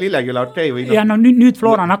keset Lilleküla okei või ja nüüd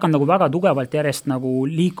Flora on hakanud nagu väga tugevalt järjest nagu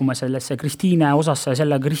liikuma sellesse Kristiine osasse ja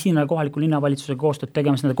selle Kristiine kohaliku linnavalitsusega koostööd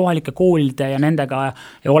tegemas nende kohalike koolide ja nendega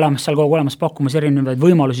ja olemas seal kogu olemas pakkumas erinevaid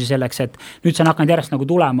võimalusi selleks, et nüüd see on hakanud järjest nagu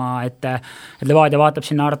tulema, et Levadia vaatab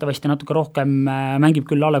sinna arvatavasti natuke rohkem, mängib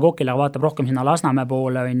küll A. Le Coq'ile, aga vaatab rohkem sinna Lasnamäe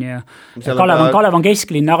poole, Kalev on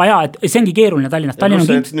kesklinn, aga jaa, et see ongi keeruline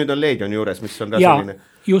Tallinnast. Nüüd on Leegion juures, mis on ka selline.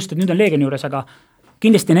 Just, et nüüd on Leegion juures, aga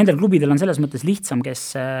kindlasti nendel klubidel on selles mõttes lihtsam,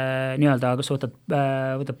 kes nii-öelda, kas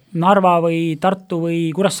võtab Narva või Tartu või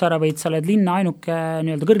Kuressaare või sa oled linna ainuke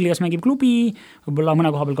nii-öelda kõrgliigas mängib klubi, võib-olla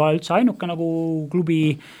mõne koha peal ka üldse ainuke nagu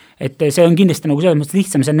klubi, et see on kindlasti nagu selles mõttes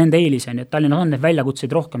lihtsam, see on nende eelis, et Tallinnas on neid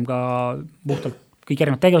väljakutseid rohkem ka puhtalt kõik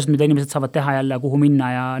erinevad tegevused, mida inimesed saavad teha jälle, kuhu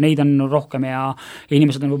minna ja neid on rohkem ja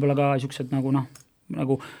inimesed on võib-olla ka siuksed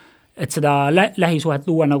nagu et seda lähisuhet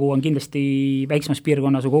luua nagu on kindlasti väiksemas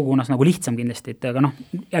piirkonnas või kogukonnas nagu lihtsam kindlasti, et aga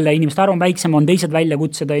jälle inimeste arv on väiksem, on teised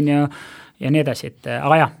väljakutsed on ja nii edasi, et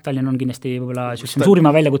aga jah, Tallinn on kindlasti võib-olla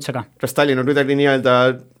suurima väljakutsega. Kas Tallinn on kuidagi nii-öelda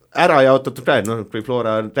ära jaotatud ka, kui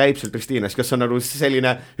Flora täib seal Kristiines, kas on nagu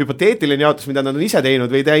selline hüpoteetiline jaotus, mida nad on ise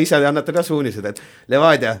teinud või te ise annate ka suunised, et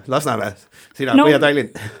Levadia, Lasnamäe, sina või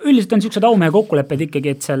Tallinn? Üldiselt on niisugused aumehe kokkulepped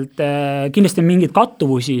ikkagi, et sealt kindlasti on mingeid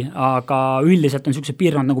kattuvusi, aga üldiselt on niisugused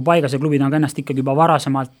piirkond nagu paigas ja klubid on ka ennast ikkagi juba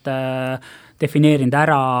varasemalt defineerinud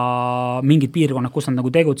ära mingid piirkonnad, kus nad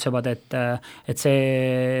nagu tegutsevad, et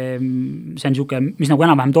see on niisugune, mis nagu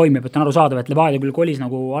enam-vähem toimib, et on aru saadav, et Levadia küll kolis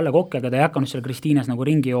nagu A. Le Coq, aga ta ei hakanud seal Kristiines nagu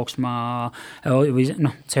ringi jooksma või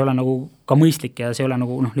see ei ole nagu ka mõistlik ja see ei ole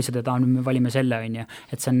nagu lihtsalt, et me valime selle,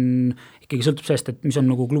 et see on ikkagi sõltub sellest, et mis on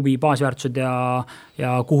nagu klubi baasväärtused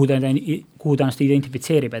ja kuhu ta ennast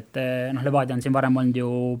identifitseerib, et Levadia on siin varem olnud ju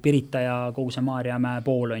Pirita ja kogu see Maarjamäe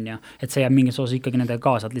pool, et see jääb mingis osas ikkagi nendega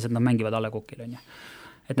kaasa, et lihtsalt nad mängivad A. Le Coq'il,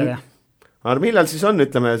 et aga jah. Aga millal siis on,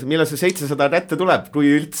 ütleme, millal see 700 kätte tuleb, kui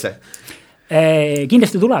üldse?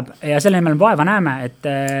 Kindlasti tuleb ja selle nimel vaeva näeme, et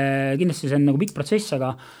kindlasti see on nagu pikk protsess,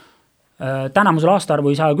 aga tänamusel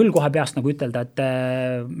aastaarvu ei saa küll kohe peast nagu ütelda, et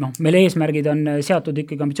meil eesmärgid on seatud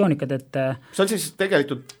ikkagi ambitsioonikad, et see on siis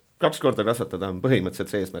tegelikult 2 korda kasvatada on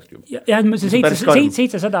põhimõtteliselt see eesmärk ju. Ja see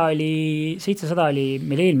 700 oli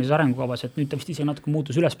meil eelmises arengukavas, et nüüd ta vist ise natuke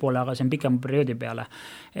muutus ülespoole, aga see on pikema perioodi peale,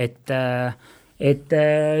 et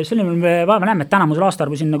selle nimel me vaeva näeme, et tänamusel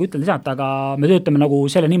aastaarvu siin nagu ütelda saata, aga me töötame nagu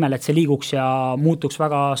selle nimel, et see liiguks ja muutuks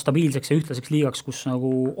väga stabiilseks ja ühtlaseks liigaks,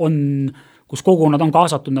 kus kogukonnad on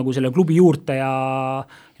kaasatud nagu selle klubi juurde ja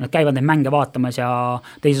nad käivad neid mänge vaatamas ja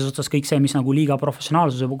teises otsas kõik see, mis nagu liiga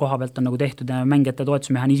professionaalsuse koha pealt on nagu tehtud ja mängijate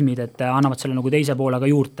toetusmehhanismid, et annavad selle nagu teise poole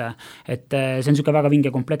ka juurde. Et see on niisugune väga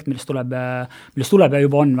vinge komplekt, millest tuleb ja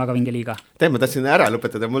juba on väga vinge liiga. Ma tahtsin ära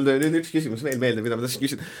lõpetada, mul nüüd üks küsimus veel meelde, mida ma tahtsin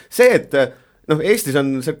küsida. See, et Eestis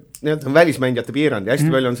on see nii-öelda välismängijate piirand ja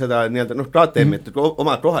hästi palju on seda nii-öelda KTM, et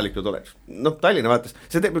omad kohalikud oleks. Tallinna vaates,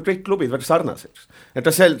 see teeb kõik klubid väga sarnaseks. Et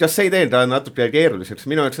kas see ei tee ta natuke keeruliseks?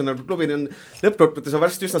 Minu jaoks on klubid lõppkokkuvõttes on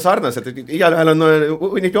varsti üsna sarnased, et igalühel on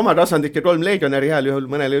unniki oma tasandik ja 3 legionäri heal juhul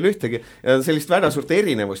mõnel ei ole ühtegi ja sellist väga suurt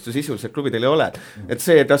erinevust ju sisuliselt klubidel ei ole. Et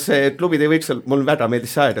see, kas see klubid ei võiks, mul väga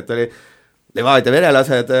meeldis see aeg, et oli Levadia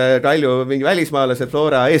venelased, Kalju mingi välismaalased,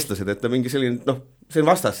 Flora eestlased, et mingi selline, see on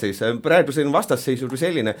vastasseis, praegu see on vastasseis kui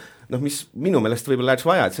selline, mis minu meelest võib-olla läheks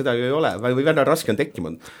vaja, et seda ju ei ole, või väga raske on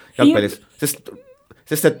tekkima jalgpallis,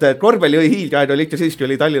 sest et korvpalli hiilkäed oli ikka siis, kui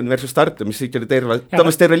oli Tallinn versus Tartu, mis ikkagi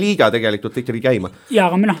terve liiga tegelikult ikkagi käima.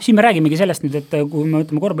 Ja, aga siin me räägimegi sellest nüüd, et kui me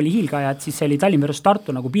ütleme korvpalli hiilkäed, siis see oli Tallinn versus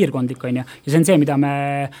Tartu nagu piirkondlik, ja see on see, mida me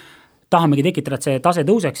tahamegi tekitada, et see tase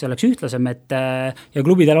tõuseks ja oleks ühtlasem, et ja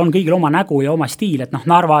klubidel on kõigil oma nägu ja oma stiil, et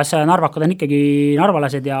narvakad on ikkagi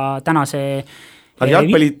narvalased ja täna see aga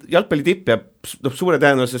jalgpalli tipp jääb, suure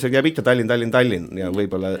tõenäosusega jääb ikka Tallinn ja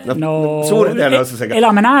võib-olla suure tõenäosusega.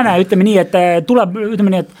 Elame näeme, ütleme nii, et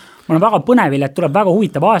ma olen väga põnevil, et tuleb väga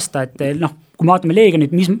huvitav aasta, et kui me vaatame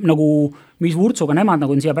Leegionit, mis vurtsuga nemad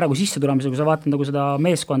nagu on siia praegu sisse tulemas, kui sa vaatad nagu seda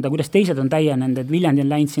meeskonda, kuidas teised on täienenud, et Viljandi on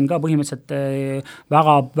läinud siin ka põhimõtteliselt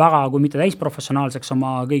väga, kui mitte täisprofessionaalseks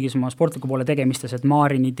kõigis oma sportliku poole tegemistes, et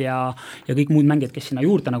Maarinid ja kõik muud mängijad, kes sinna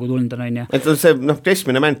juurde nagu tulnud on, on ju. Et see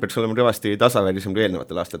keskmine mäng peaks olema kõvasti tasavälisem kui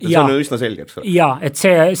eelnevatel aastatel, see on üsna selge, eks ole. Jaa, et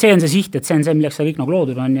see on see siht, et see on see, milleks see kõik nagu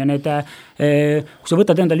loodud on ja need, kui sa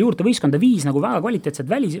võtad endale juurde võistkonda 5 nagu väga kvaliteetsed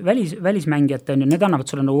välismängijad, on ju, need annavad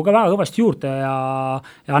sulle nagu ka väga kõvasti juurde ja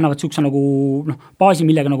annavad siukse nagu baasi,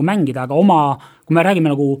 millega nagu mängida, aga kui me räägime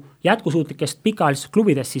nagu jätkusuutlikest pikaajalistest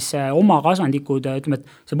klubidest, siis oma kasandikud, ütleme, et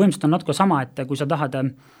see põhimõtteliselt on natuke sama, et kui sa tahad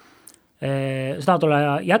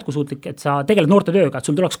olla jätkusuutlik, et sa tegeled noorte tööga, et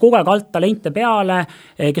sul tuleks kogu aeg alt talente peale,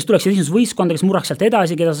 kes tuleks võistkonda, kes murraks sealt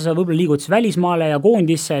edasi, keda sa võib-olla liigud välismaale ja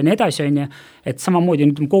koondisse ja nii edasi, on ju, et samamoodi,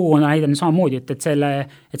 nüüd kogukonna näidanud samamoodi, et see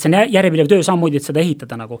on järjepidev töö samamoodi, et seda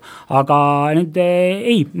ehitada nagu, aga nüüd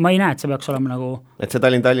ma ei näe, et see peaks olema nagu et see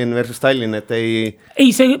Tallinn versus Tallinn, et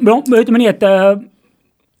ei see, ütleme nii, et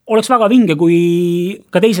oleks väga vinge, kui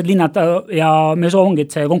ka teised linnad ja me soov ongi,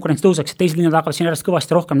 et see konkurents tõuseks, et teised linnad hakkavad siin järjest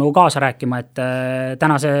kõvasti rohkem nagu kaasa rääkima, et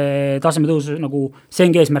tänase taseme tõus nagu see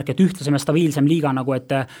ongi eesmärk, et ühtlasem ja stabiilsem liiga nagu,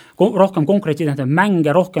 et rohkem konkurentsi tähendab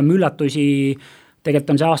mänge, rohkem üllatusi,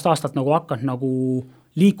 tegelikult on see aasta-aastalt nagu hakanud nagu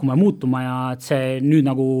liikuma ja muutuma ja et see nüüd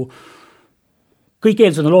nagu kõik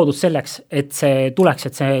eeldused on loodud selleks, et see tuleks,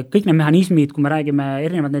 et see kõik need mehhanismid, kui me räägime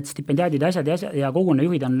erinevad need stipendiaadid ja koguna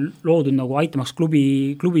juhid on loodud nagu aitamaks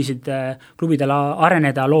klubidele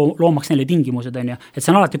areneda, loomaks neile tingimused, on ju. Et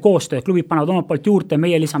see on alati koostöö, klubid panevad omalt poolt juurde,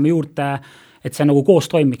 meie lisame juurde, et see nagu koos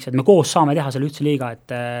toimiks, et me koos saame teha selle ühtse liiga,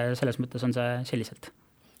 et selles mõttes on see selliselt.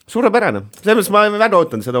 Suurepärane, selles mõttes ma väga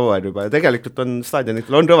ootan seda hooaega juba ja tegelikult on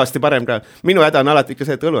staadionitel on rõvasti parem ka. Minu häda on alati ikka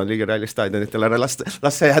see, et Õlu on liiga ralli staadionitel, ära las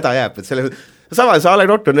see häda jääb, et samas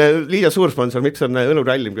Alerott on liiga suur sponsor, miks on Õlu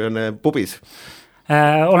rallim, kui on pubis?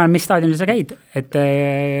 Olen, mis staadionil sa käid, et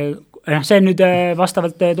see on nüüd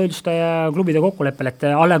vastavalt toitlustaja klubide kokkuleppel, et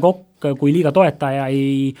A. Le Coq kui liiga toetaja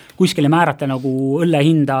ei kuskile määrata nagu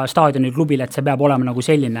õllehinda staadionil klubile, et see peab olema nagu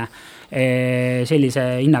sellise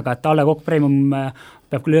hinnaga, et A. Le Coq Premium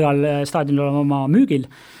peab küll igal staadionil olema oma müügil,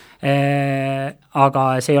 aga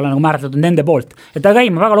see ei ole nagu määratletud nende poolt. Et ta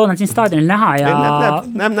käima, väga loodan siin staadionil näha ja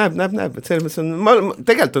näeb, et selles mõttes on,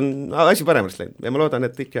 tegelikult on asi paremaks läinud ja ma loodan,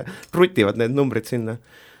 et ikka rutivad need numbrid sinna.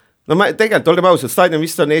 No tegelikult olgem ausad, staadion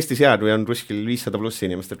vist on Eestis head või on kuskil 500 pluss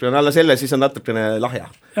inimesed, kui on alla selle, siis on natukene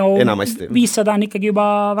lahja, enamasti. 500 on ikkagi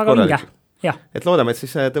juba väga vinge. Et loodame, et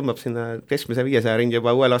siis tõmbab sinna keskmise 500 ringi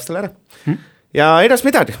juba uuel aastal ära. Ja edas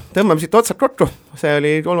midagi, tõmbame siit otsad kokku, see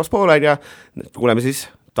oli 3. poolaeg ja kuuleme siis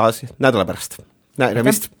taas nädala pärast.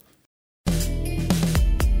 Näemist!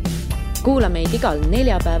 Kuula meid igal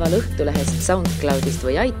neljapäeval Õhtulehest, SoundCloudist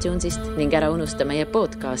või iTunesist ning ära unusta meie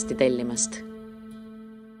podcasti tellimast.